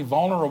particularly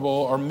vulnerable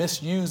or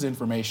misuse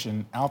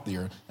information out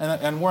there?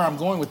 And where I'm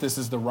going with this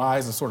is the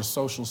rise of sort of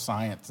social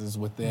sciences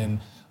within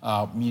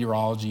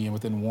meteorology and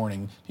within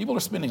warning. People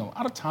are spending a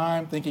lot of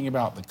time thinking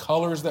about the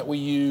colors that we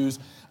use.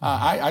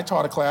 I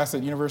taught a class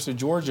at University of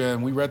Georgia,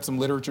 and we read some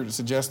literature that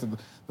suggested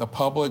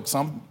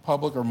some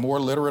public are more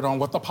literate on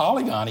what the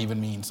polygon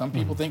even means. Some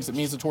people think it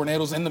means the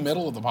tornado's in the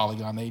middle of the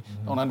polygon. They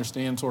don't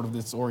understand sort of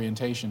this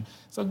orientation.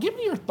 So give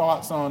me your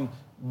thoughts on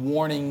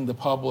warning the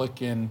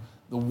public and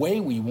the way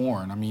we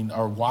warn. I mean,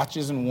 are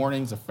watches and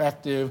warnings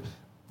effective?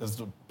 Does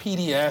the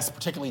PDS,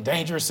 particularly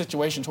dangerous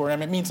situation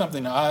tornado, mean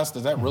something to us?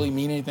 Does that really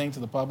mean anything to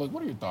the public?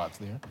 What are your thoughts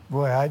there?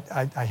 Boy,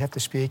 I have to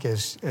speak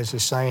as a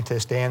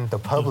scientist and the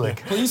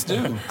public. Please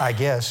do. I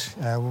guess.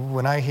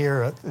 When I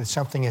hear that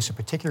something is a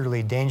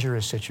particularly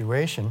dangerous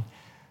situation,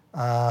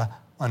 on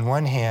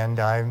one hand,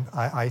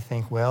 I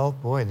think, well,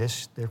 boy,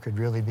 there could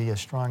really be a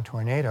strong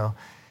tornado.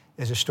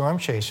 As a storm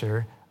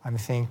chaser, I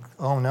think,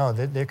 oh no,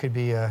 there could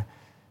be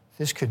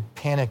this could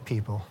panic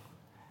people.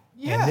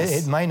 Yes. And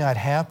it might not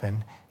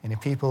happen. And if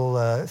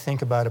people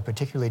think about a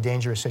particularly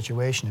dangerous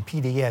situation, a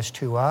PDS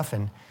too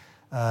often,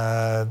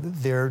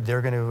 they're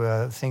going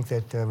to think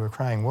that we're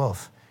crying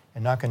wolf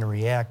and not going to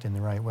react in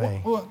the right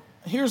way. Well,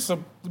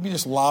 let me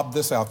just lob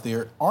this out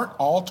there. Aren't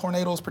all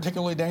tornadoes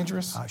particularly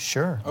dangerous?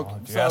 Sure. Okay.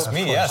 If you ask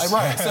me, yes.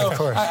 Right. So of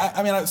course.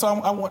 I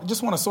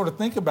just want to sort of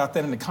think about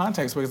that in the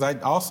context, because I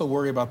also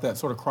worry about that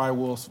sort of cry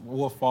wolf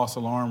false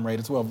alarm rate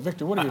as well.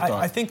 Victor, what are your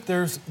thoughts? I think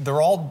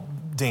they're all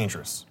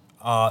dangerous.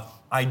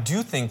 I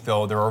do think,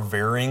 though, there are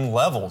varying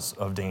levels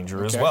of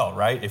danger as well,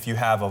 right? If you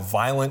have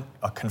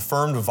a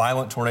confirmed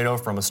violent tornado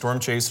from a storm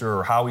chaser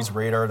or Howie's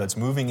radar that's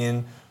moving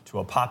in to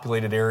a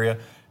populated area,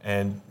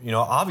 and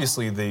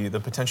obviously the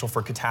potential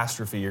for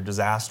catastrophe or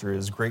disaster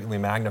is greatly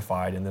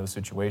magnified in those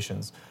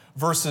situations,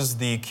 versus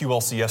the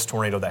QLCS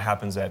tornado that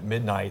happens at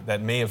midnight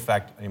that may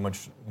affect a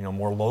much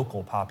more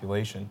local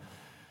population.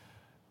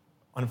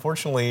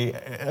 Unfortunately,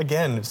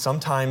 again,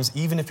 sometimes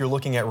even if you're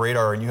looking at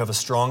radar and you have a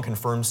strong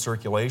confirmed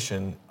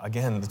circulation,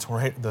 again,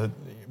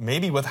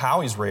 maybe with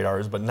Howie's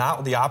radars, but not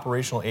with the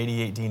operational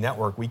 88D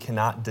network, we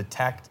cannot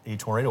detect a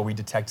tornado. We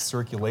detect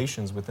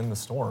circulations within the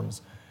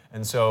storms.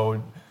 And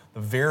so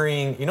the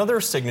varying, there are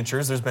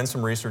signatures. There's been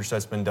some research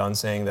that's been done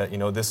saying that,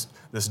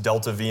 this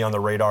delta V on the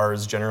radar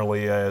is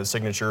generally a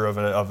signature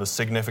of a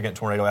significant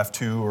tornado,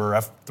 F2 or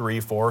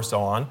F3, 4,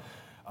 so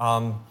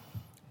on.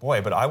 Boy,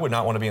 but I would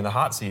not want to be in the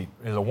hot seat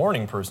as a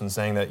warning person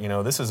saying that,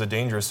 this is a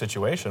dangerous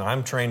situation.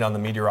 I'm trained on the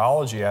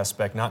meteorology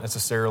aspect, not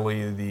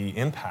necessarily the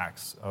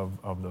impacts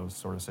of those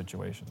sort of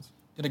situations.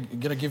 I'm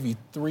going to give you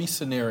 3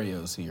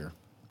 scenarios here.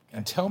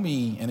 And tell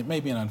me, and it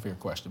may be an unfair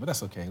question, but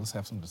that's okay. Let's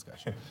have some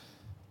discussion.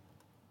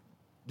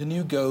 The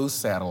new GOES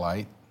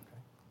satellite,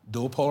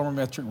 dual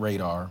polarimetric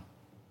radar,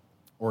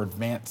 or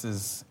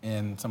advances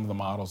in some of the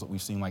models that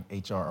we've seen like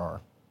HRR.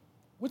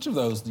 Which of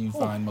those do you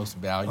find most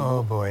valuable?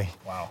 Oh, boy.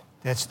 Wow.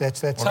 That's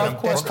We're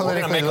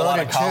politically make a lot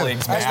of loaded,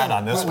 colleagues too. mad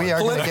on this one. We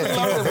are going to get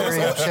people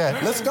very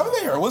upset. Let's go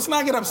there. Let's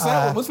not get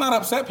upset. Let's not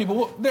upset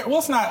people.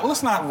 Let's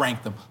not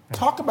rank them.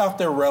 Talk about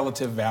their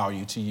relative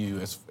value to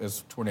you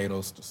as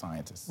tornadoes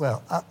scientists.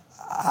 Well,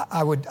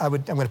 I'm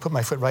going to put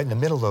my foot right in the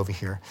middle over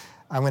here.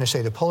 I'm going to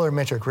say the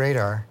polarimetric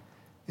radar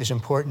is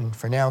important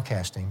for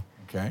nowcasting.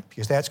 Okay.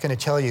 Because that's going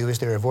to tell you, is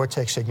there a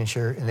vortex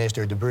signature and is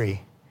there debris?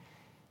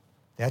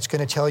 That's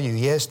going to tell you,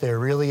 yes, there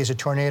really is a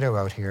tornado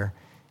out here,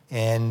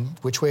 and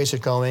which way is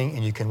it going,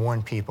 and you can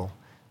warn people.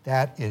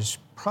 That is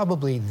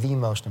probably the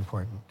most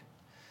important.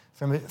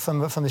 From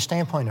the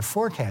standpoint of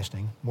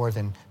forecasting, more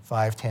than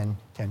 5, 10,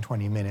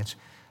 20 minutes,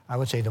 I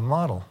would say the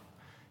model.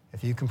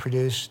 If you can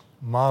produce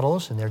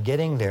models, and they're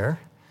getting there,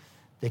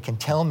 they can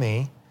tell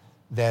me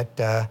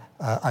that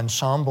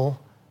ensemble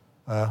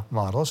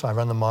models. I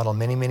run the model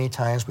many, many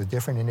times with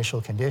different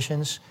initial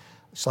conditions,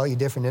 slightly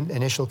different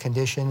initial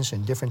conditions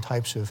and different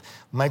types of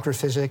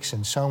microphysics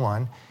and so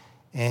on.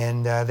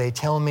 And they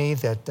tell me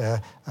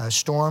that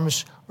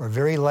storms are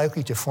very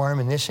likely to form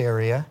in this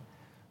area,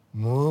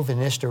 move in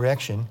this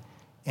direction,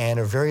 and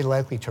are very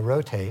likely to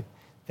rotate.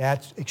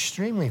 That's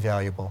extremely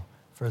valuable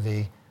for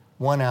the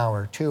 1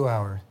 hour, 2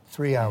 hour,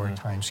 3 hour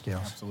time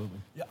scales. Absolutely.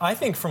 Yeah, I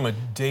think from a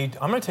day,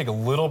 I'm going to take a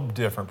little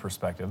different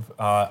perspective.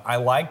 I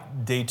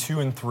like day 2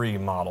 and 3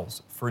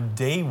 models. For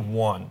day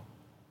 1,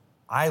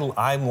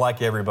 I'm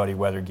like everybody,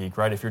 weather geek,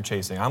 right? If you're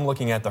chasing, I'm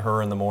looking at the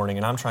HRRR in the morning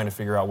and I'm trying to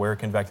figure out where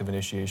convective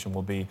initiation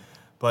will be.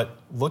 But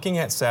looking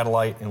at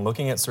satellite and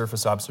looking at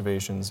surface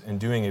observations and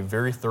doing a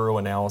very thorough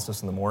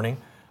analysis in the morning,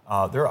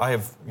 there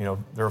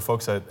are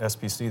folks at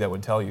SPC that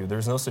would tell you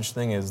there's no such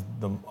thing as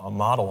a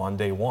model on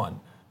day 1.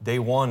 Day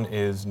 1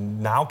 is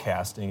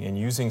nowcasting and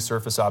using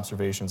surface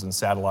observations and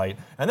satellite.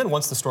 And then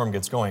once the storm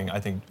gets going, I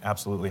think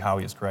absolutely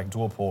Howie is correct.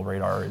 Dual pol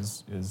radar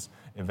is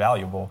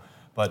invaluable.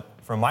 But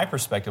from my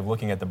perspective,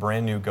 looking at the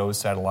brand new GOES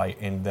satellite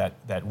and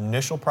that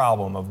initial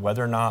problem of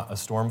whether or not a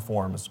storm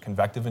forms,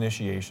 convective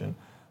initiation,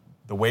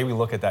 the way we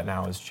look at that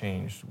now has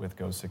changed with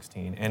GOES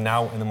 16. And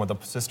then with the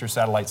sister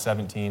satellite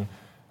 17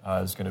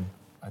 is going to,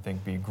 I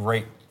think, be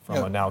great from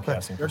a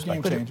nowcasting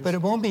perspective. But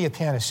it won't be a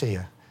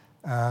panacea.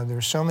 There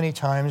are so many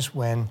times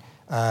when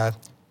a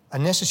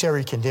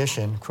necessary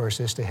condition, of course,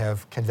 is to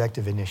have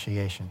convective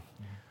initiation.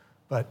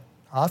 But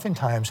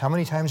oftentimes, how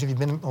many times have you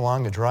been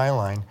along the dry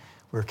line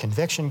where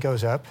convection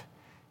goes up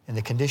and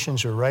the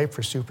conditions are ripe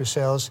for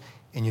supercells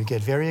and you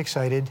get very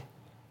excited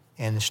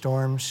and the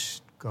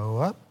storms go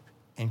up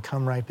and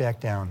come right back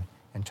down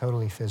and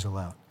totally fizzle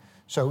out?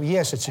 So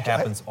yes, it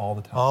happens all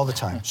the time. All the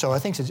time. So I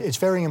think it's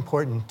very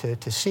important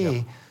to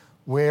see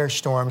where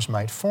storms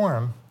might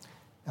form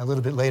a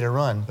little bit later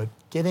on, but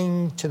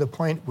getting to the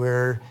point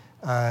where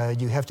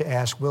you have to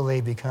ask, will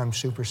they become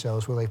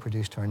supercells? Will they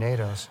produce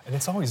tornadoes? And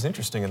it's always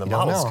interesting in the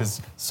models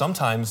because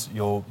sometimes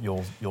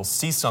you'll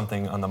see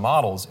something on the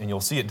models and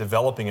you'll see it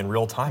developing in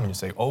real time, and you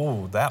say,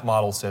 oh, that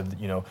model said,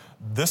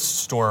 this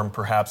storm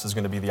perhaps is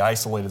going to be the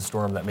isolated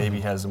storm that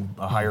maybe has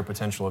a higher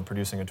potential of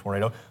producing a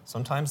tornado.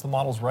 Sometimes the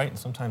model's right and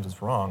sometimes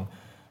it's wrong.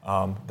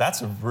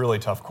 That's a really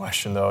tough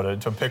question, though,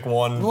 to pick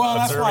one. Well,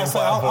 that's why I say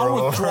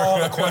I'll withdraw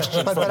the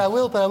question. But I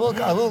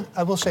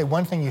will say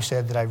one thing you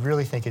said that I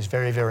really think is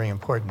very, very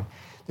important.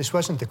 This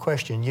wasn't the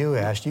question you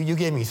asked. You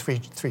gave me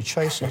three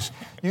choices.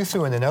 You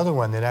threw in another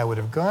one that I would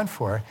have gone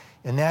for,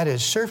 and that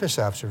is surface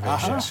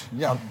observations.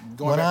 Yeah.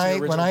 When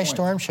I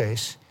storm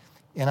chase,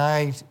 and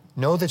I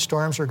know that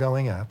storms are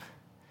going up,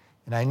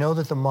 and I know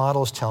that the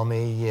models tell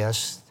me,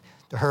 yes,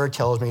 the HRRR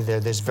tells me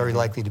that there's very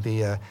likely to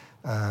be a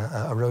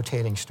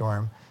rotating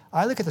storm,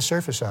 I look at the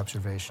surface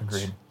observations.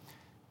 Agreed.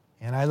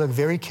 And I look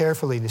very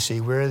carefully to see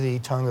where the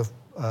tongue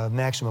of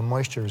maximum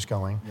moisture is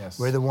going,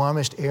 where the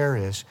warmest air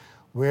is,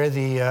 where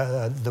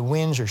the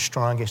winds are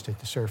strongest at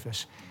the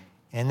surface.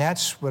 And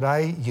that's what I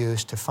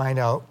use to find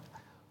out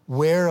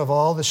where of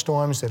all the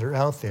storms that are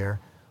out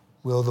there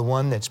will the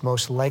one that's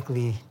most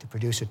likely to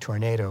produce a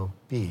tornado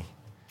be.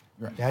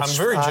 Right. I'm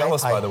very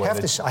jealous, by the way,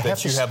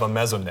 that you have a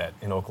mesonet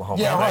in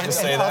Oklahoma. Yeah, right. To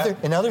say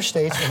that? In other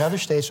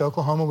states,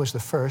 Oklahoma was the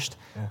first,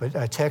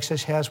 but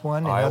Texas has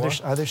one, and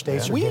other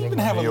states are we getting one. We even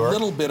have a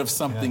little bit of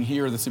something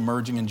here that's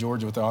emerging in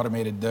Georgia with the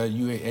automated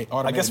UAA.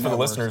 I guess for the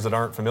listeners that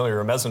aren't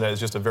familiar, a mesonet is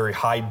just a very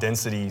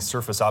high-density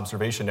surface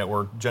observation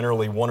network,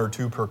 generally 1 or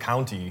 2 per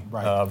county,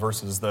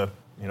 versus the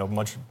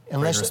much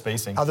greater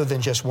spacing. Other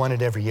than just one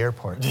at every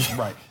airport.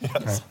 Right.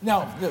 Yes.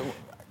 Now,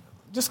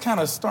 just kind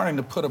of starting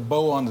to put a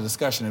bow on the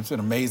discussion, it's been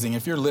amazing.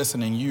 If you're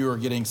listening, you are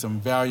getting some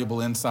valuable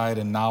insight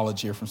and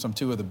knowledge here from some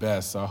 2 of the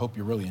best, so I hope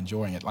you're really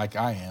enjoying it like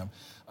I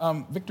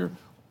am. Victor,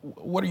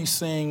 what are you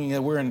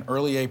seeing? We're in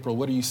early April.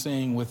 What are you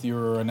seeing with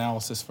your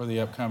analysis for the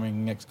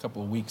upcoming next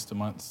couple of weeks to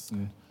months?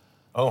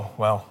 Oh,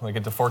 well, we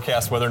get to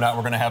forecast whether or not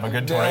we're going to have a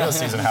good tornado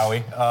season,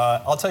 Howie.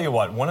 I'll tell you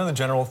what, one of the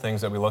general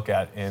things that we look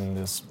at in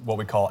this, what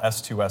we call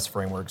S2S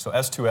framework. So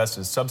S2S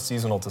is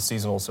subseasonal to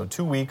seasonal, so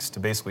 2 weeks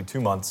to basically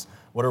 2 months.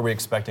 What are we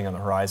expecting on the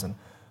horizon?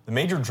 The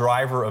major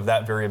driver of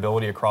that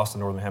variability across the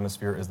Northern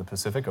Hemisphere is the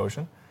Pacific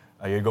Ocean.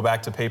 You go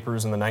back to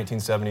papers in the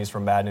 1970s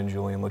from Madden and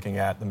Julian looking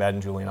at the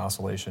Madden-Julian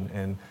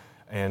oscillation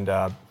and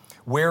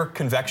where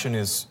convection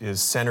is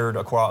centered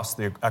across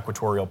the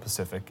equatorial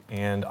Pacific.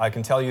 And I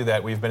can tell you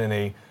that we've been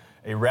in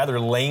a rather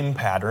lame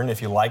pattern, if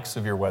you like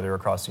severe weather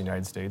across the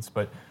United States,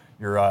 but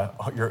your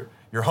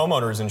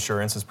homeowner's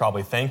insurance is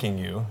probably thanking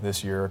you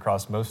this year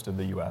across most of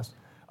the U.S.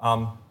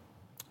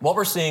 What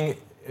we're seeing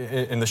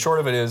in the short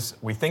of it is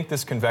we think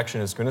this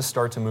convection is going to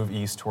start to move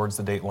east towards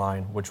the date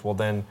line, which will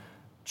then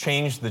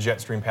change the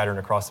jet stream pattern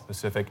across the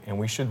Pacific, and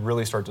we should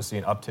really start to see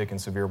an uptick in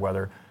severe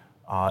weather.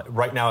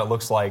 Right now it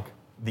looks like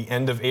the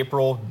end of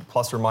April,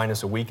 plus or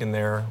minus a week in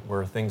there,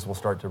 where things will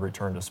start to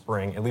return to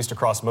spring, at least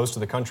across most of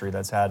the country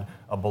that's had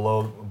a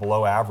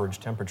below average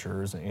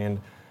temperatures.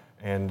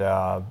 And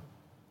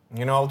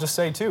I'll just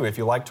say, too, if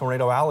you like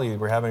Tornado Alley,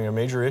 we're having a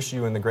major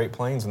issue in the Great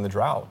Plains and the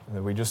drought.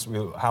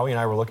 Howie and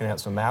I were looking at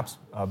some maps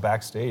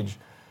backstage.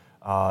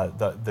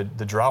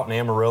 The drought in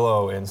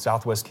Amarillo and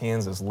Southwest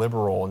Kansas,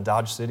 Liberal, and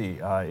Dodge City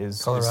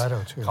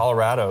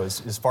Colorado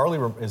is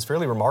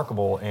fairly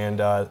remarkable, and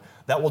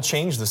that will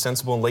change the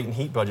sensible and latent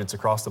heat budgets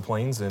across the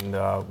plains, and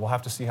we'll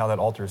have to see how that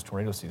alters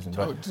tornado season.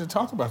 But to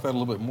talk about that a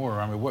little bit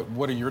more, I mean,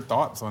 what are your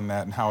thoughts on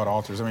that and how it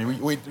alters? I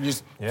mean, we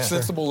just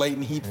sensible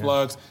latent heat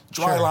flux,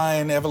 dry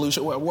line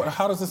evolution.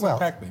 How does this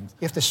impact things?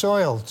 If the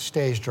soil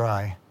stays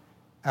dry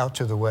out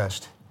to the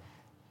west,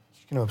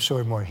 it's going to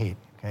absorb more heat.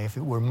 Okay? If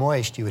it were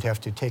moist, you would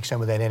have to take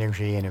some of that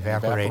energy and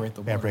evaporate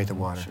the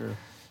water. Sure.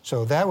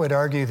 So that would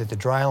argue that the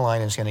dry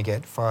line is going to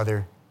get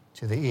farther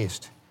to the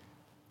east.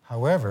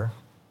 However,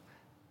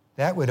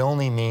 that would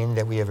only mean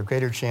that we have a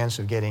greater chance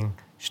of getting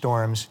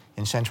storms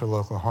in central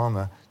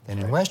Oklahoma than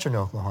in western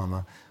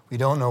Oklahoma. We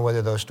don't know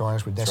whether those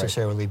storms would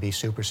necessarily be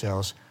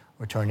supercells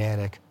or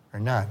tornadic or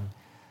not.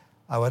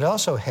 I would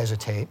also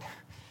hesitate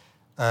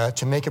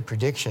to make a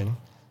prediction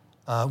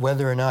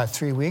whether or not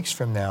 3 weeks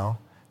from now,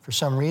 for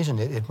some reason,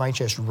 it might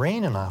just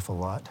rain an awful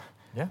lot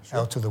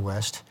out to the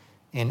west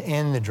and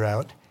end the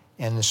drought,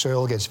 and the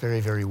soil gets very,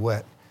 very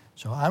wet.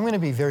 So I'm going to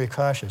be very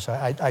cautious.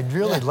 I'd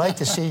really like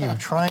to see you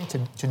trying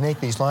to make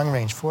these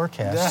long-range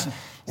forecasts. Yeah.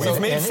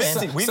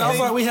 Sounds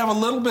like we have a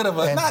little bit of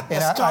a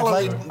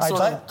scholarly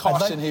sort of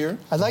caution here.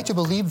 I'd like to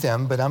believe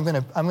them, but I'm going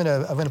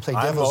to play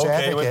devil's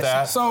advocate. With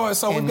that.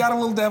 So we've got a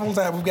little devil's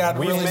advocate. We've got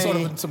really sort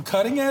of some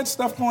cutting edge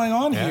stuff going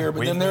on here,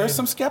 but then there is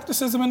some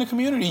skepticism in the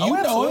community.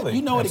 You know it.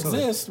 You know it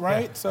exists,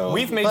 right? Yeah. So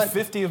we've made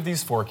 50 of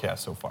these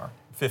forecasts so far.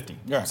 50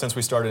 since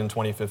we started in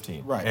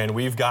 2015. Right. And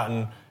we've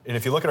gotten, and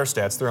if you look at our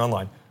stats, they're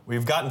online.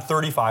 We've gotten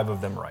 35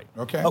 of them right.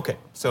 Okay.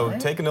 So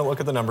taking a look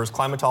at the numbers,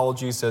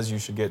 climatology says you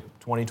should get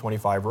 20,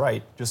 25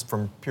 right just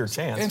from pure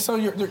chance. And so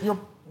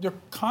your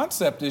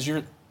concept is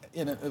the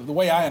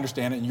way I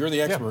understand it, and you're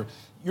the expert,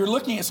 you're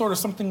looking at sort of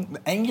something,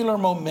 the angular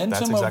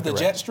momentum of the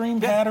jet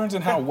stream patterns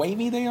and how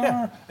wavy they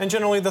are. And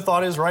generally the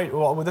thought is,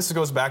 this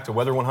goes back to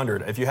Weather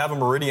 100. If you have a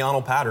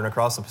meridional pattern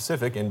across the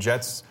Pacific and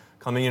jets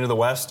coming into the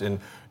west, and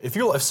if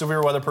you're a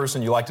severe weather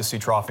person, you like to see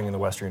troughing in the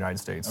western United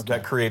States.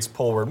 That creates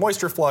poleward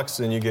moisture flux,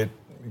 and you get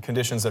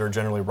conditions that are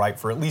generally ripe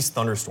for at least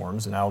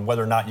thunderstorms. And now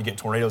whether or not you get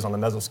tornadoes on the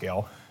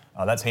mesoscale,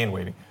 that's hand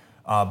waving.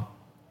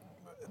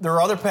 There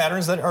are other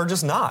patterns that are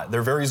just not.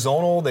 They're very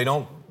zonal. You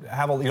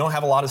don't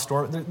have a lot of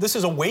storm. This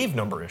is a wave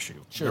number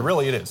issue.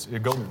 Sure. It is.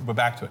 Go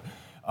back to it.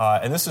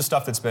 And this is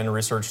stuff that's been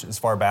researched as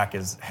far back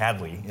as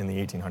Hadley in the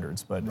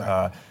 1800s. But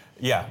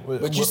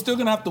but you're still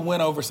going to have to win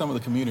over some of the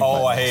community.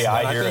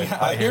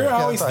 I hear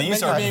it.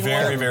 These are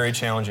very, very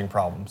challenging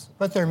problems.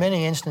 But there are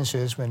many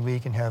instances when we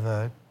can have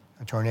a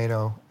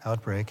tornado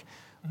outbreak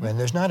when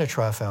there's not a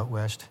trough out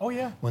west.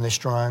 When there's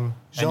strong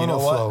zonal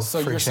flow, So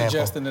for you're example.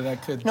 suggesting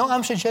that could... No,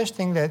 I'm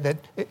suggesting that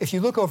if you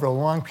look over a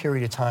long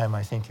period of time,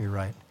 I think you're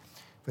right.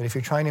 But if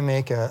you're trying to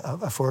make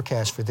a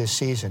forecast for this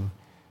season,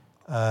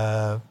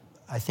 I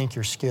think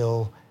your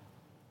skill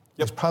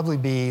would probably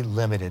be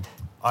limited.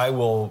 We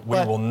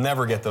will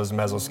never get those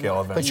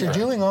mesoscale events. But you're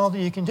doing all that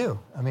you can do.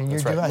 I mean,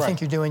 I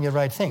think you're doing the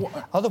right thing.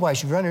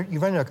 Otherwise, you run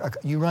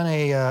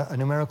a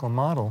numerical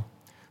model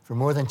for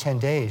more than 10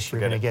 days,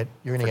 you're going to get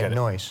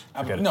noise.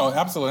 No,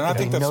 absolutely. And I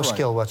think that's no right.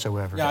 skill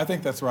whatsoever. Yeah, I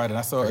think that's right. And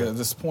I saw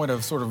this point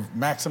of sort of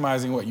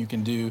maximizing what you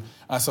can do.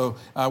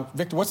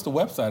 Victor, what's the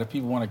website if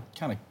people want to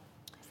kind of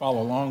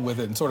follow along with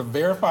it and sort of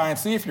verify and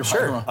see if you're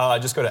right?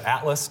 Just go to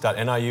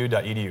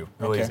atlas.niu.edu.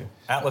 Really easy.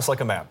 Atlas like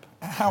a map.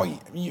 Howie,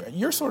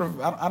 you're sort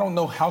of, I don't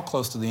know how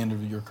close to the end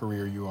of your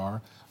career you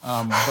are,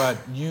 but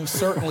you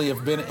certainly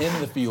have been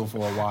in the field for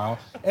a while.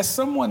 As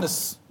someone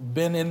that's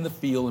been in the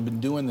field and been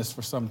doing this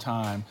for some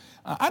time,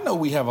 I know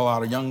we have a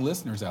lot of young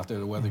listeners out there,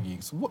 the Weather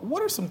Geeks.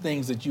 What are some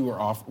things that you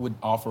would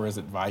offer as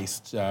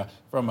advice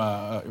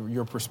from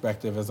your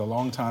perspective as a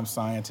longtime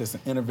scientist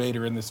and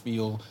innovator in this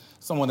field,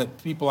 someone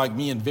that people like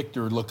me and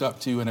Victor look up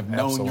to and have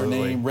known your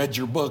name, read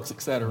your books,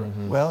 et cetera?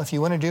 Well, if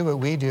you want to do what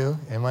we do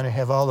and want to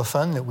have all the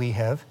fun that we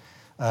have,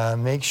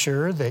 make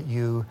sure that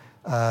you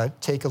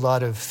take a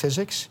lot of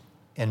physics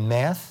and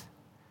math,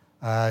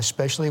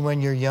 especially when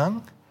you're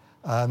young.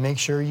 Make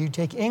sure you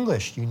take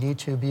English. You need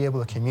to be able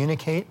to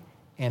communicate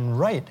and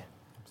write.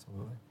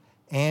 Absolutely.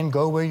 And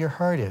go where your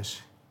heart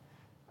is.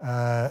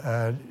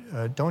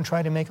 Don't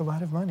try to make a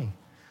lot of money.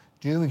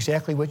 Do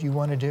exactly what you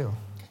want to do.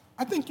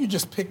 I think you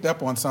just picked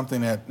up on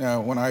something that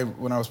when I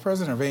was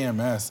president of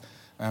AMS,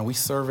 we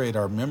surveyed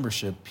our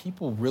membership.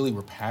 People really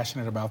were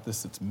passionate about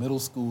this. It's middle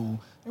school.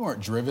 They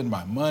weren't driven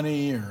by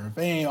money or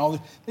fame.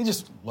 They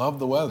just love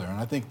the weather, and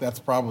I think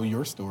that's probably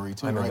your story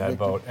too. I'm in that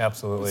boat,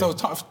 absolutely. So,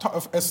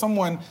 as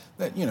someone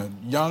that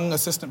young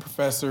assistant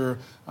professor,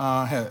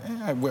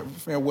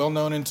 well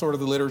known in sort of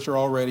the literature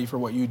already for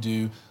what you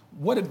do,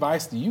 what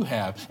advice do you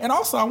have? And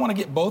also, I want to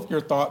get both your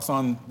thoughts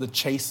on the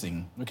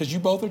chasing, because you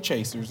both are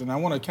chasers, and I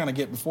want to kind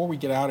of before we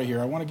get out of here,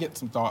 I want to get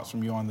some thoughts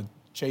from you on the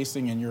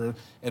chasing and your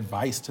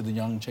advice to the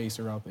young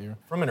chaser out there.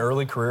 From an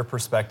early career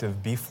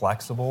perspective, be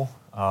flexible.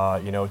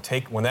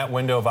 When that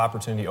window of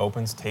opportunity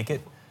opens, take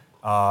it.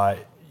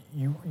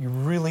 You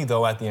really,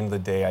 though, at the end of the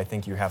day, I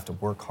think you have to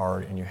work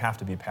hard and you have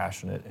to be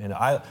passionate. And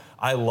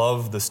I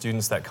love the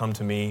students that come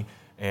to me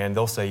and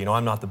they'll say,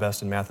 I'm not the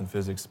best in math and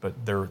physics,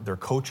 but they're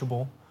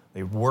coachable,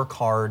 they work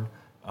hard,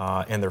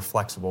 and they're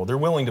flexible. They're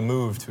willing to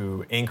move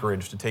to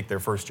Anchorage to take their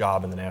first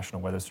job in the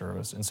National Weather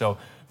Service. And so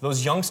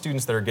those young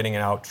students that are getting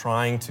out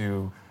trying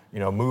to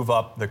move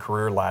up the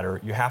career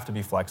ladder, you have to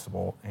be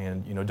flexible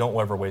and don't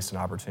ever waste an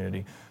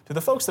opportunity. To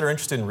the folks that are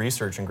interested in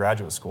research in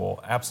graduate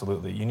school,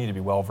 absolutely, you need to be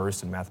well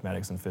versed in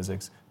mathematics and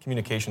physics.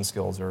 Communication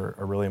skills are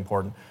really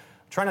important.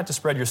 Try not to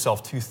spread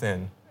yourself too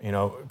thin.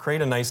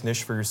 Create a nice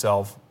niche for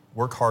yourself,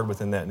 work hard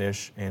within that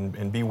niche,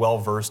 and be well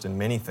versed in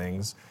many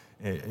things.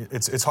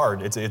 It's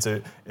hard. It's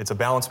a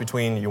balance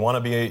between you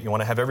want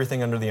to have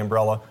everything under the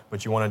umbrella,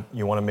 but you want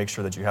to make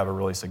sure that you have a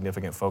really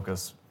significant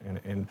focus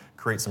and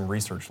create some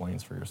research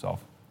lanes for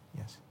yourself.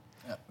 Yes.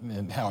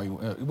 And Howie,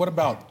 what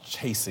about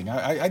chasing?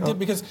 I did,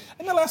 because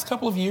in the last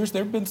couple of years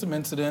there have been some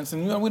incidents,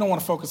 and we don't want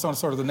to focus on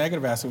sort of the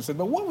negative aspects of it,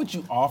 but what would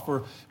you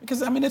offer?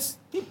 Because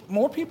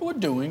more people are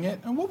doing it,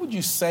 and what would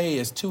you say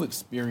as two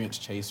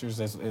experienced chasers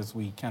as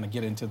we kind of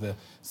get into the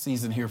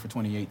season here for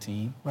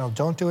 2018? Well,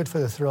 don't do it for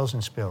the thrills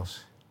and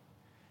spills.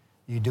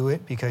 You do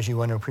it because you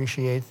want to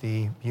appreciate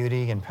the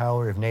beauty and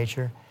power of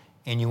nature,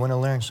 and you want to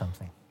learn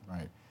something.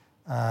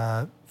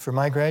 Right. For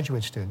my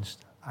graduate students,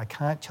 I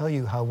can't tell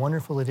you how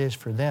wonderful it is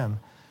for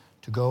them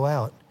to go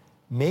out,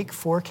 make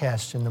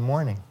forecasts in the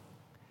morning,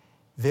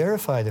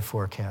 verify the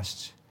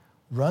forecasts,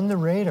 run the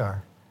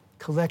radar,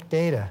 collect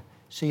data,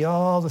 see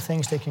all the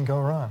things that can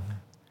go wrong,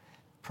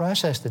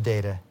 process the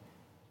data,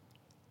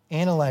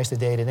 analyze the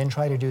data, then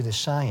try to do the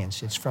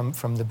science. It's from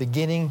the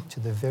beginning to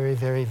the very,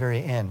 very,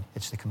 very end.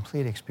 It's the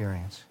complete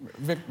experience.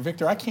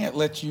 Victor, I can't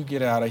let you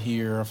get out of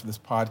here for this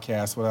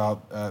podcast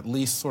without at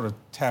least sort of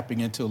tapping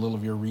into a little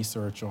of your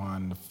research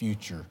on the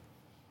future.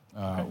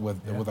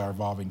 With our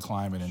evolving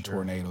climate and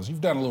tornadoes. You've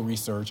done a little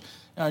research.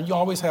 You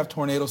always have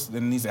tornadoes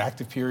in these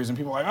active periods, and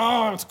people are like,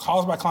 oh, it's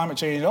caused by climate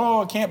change.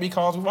 Oh, it can't be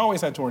caused. We've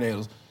always had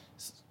tornadoes.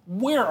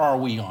 Where are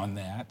we on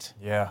that?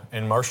 Yeah,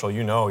 and Marshall,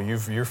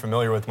 you're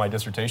familiar with my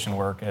dissertation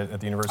work at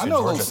the University of Georgia. I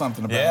know a little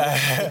something about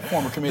it.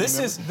 Former committee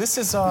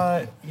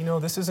member.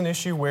 This is an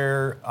issue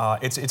where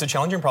it's a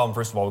challenging problem,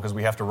 first of all, because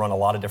we have to run a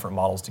lot of different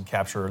models to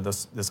capture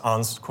this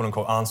quote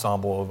unquote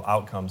ensemble of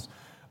outcomes.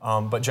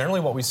 But generally,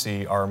 what we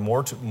see are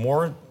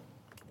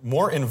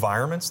more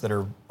environments that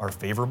are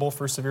favorable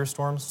for severe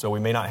storms, so we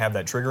may not have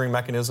that triggering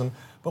mechanism,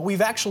 but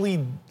we've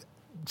actually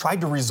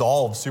tried to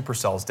resolve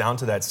supercells down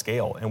to that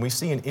scale, and we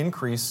see an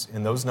increase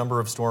in those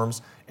number of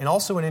storms and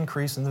also an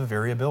increase in the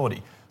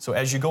variability. So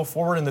as you go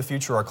forward in the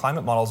future, our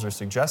climate models are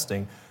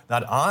suggesting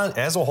that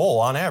as a whole,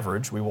 on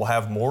average, we will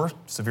have more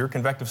severe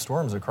convective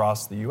storms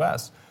across the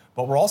U.S.,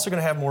 but we're also going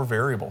to have more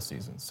variable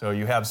seasons. So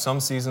you have some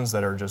seasons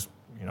that are just,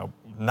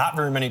 not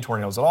very many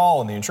tornadoes at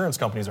all, and the insurance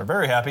companies are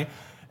very happy,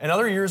 and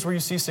other years where you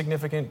see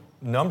significant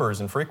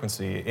numbers and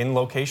frequency in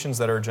locations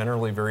that are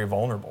generally very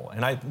vulnerable.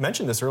 And I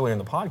mentioned this earlier in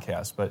the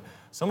podcast, but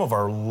some of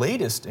our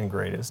latest and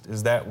greatest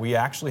is that we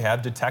actually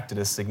have detected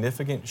a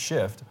significant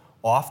shift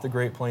off the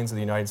Great Plains of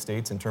the United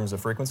States in terms of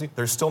frequency.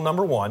 There's still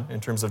number one in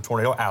terms of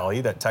Tornado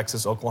Alley, that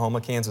Texas, Oklahoma,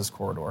 Kansas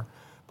corridor.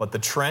 But the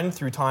trend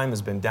through time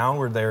has been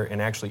downward there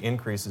and actually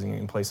increasing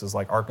in places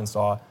like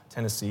Arkansas,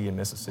 Tennessee, and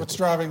Mississippi. What's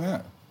driving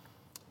that?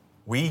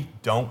 We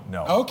don't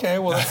know. Okay,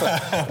 well, that's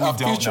a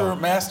future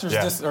master's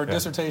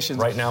dissertation.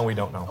 Right now, we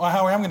don't know. Well,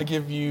 Howie, I'm going to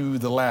give you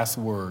the last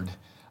word.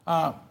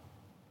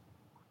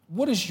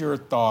 What is your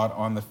thought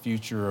on the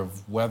future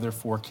of weather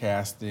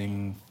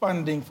forecasting,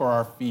 funding for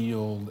our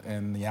field,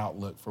 and the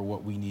outlook for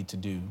what we need to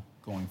do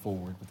going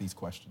forward with these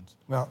questions?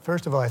 Well,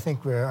 first of all, I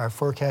think our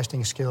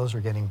forecasting skills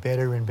are getting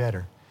better and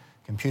better.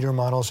 Computer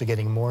models are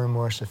getting more and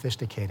more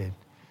sophisticated.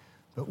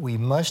 But we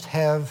must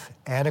have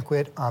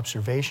adequate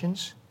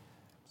observations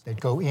that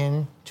go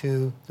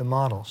into the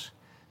models.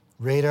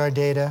 Radar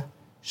data,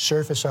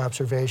 surface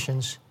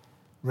observations,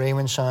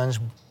 Raymond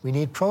Sons. We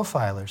need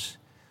profilers.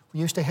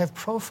 We used to have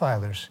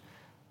profilers.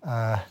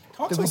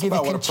 Talk to us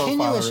about what a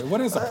profiler is.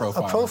 What is a profiler?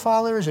 A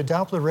profiler is a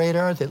Doppler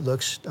radar that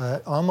looks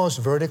almost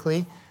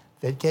vertically,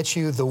 that gets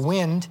you the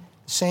wind,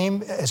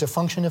 same as a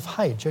function of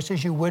height, just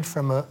as you would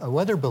from a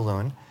weather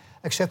balloon,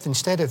 except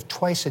instead of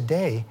twice a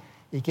day,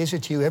 it gives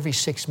it to you every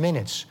 6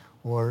 minutes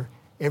or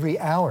every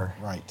hour.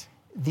 Right.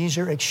 These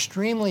are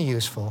extremely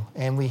useful,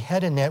 and we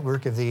had a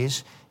network of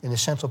these in the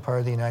central part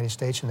of the United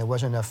States, and there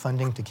wasn't enough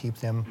funding to keep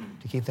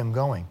them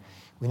going.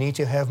 We need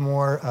to have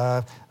more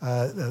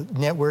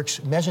networks,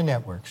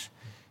 mesonetworks.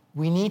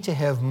 We need to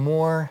have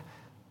more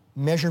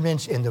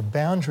measurements in the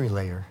boundary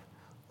layer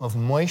of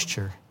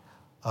moisture,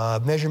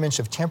 measurements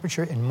of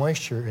temperature and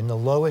moisture in the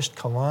lowest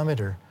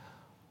kilometer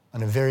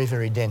on a very,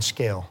 very dense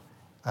scale,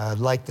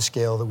 like the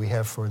scale that we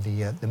have for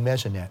the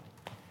mesonet.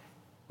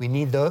 We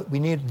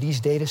need these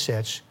data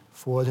sets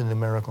for the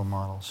numerical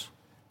models.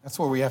 That's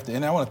where we have to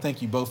end. I want to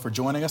thank you both for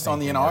joining us on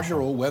the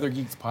inaugural Weather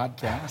Geeks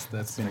podcast.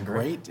 That's been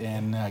great.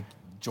 And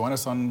join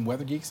us on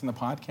Weather Geeks in the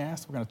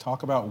podcast. We're going to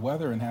talk about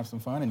weather and have some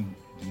fun and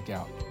geek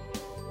out.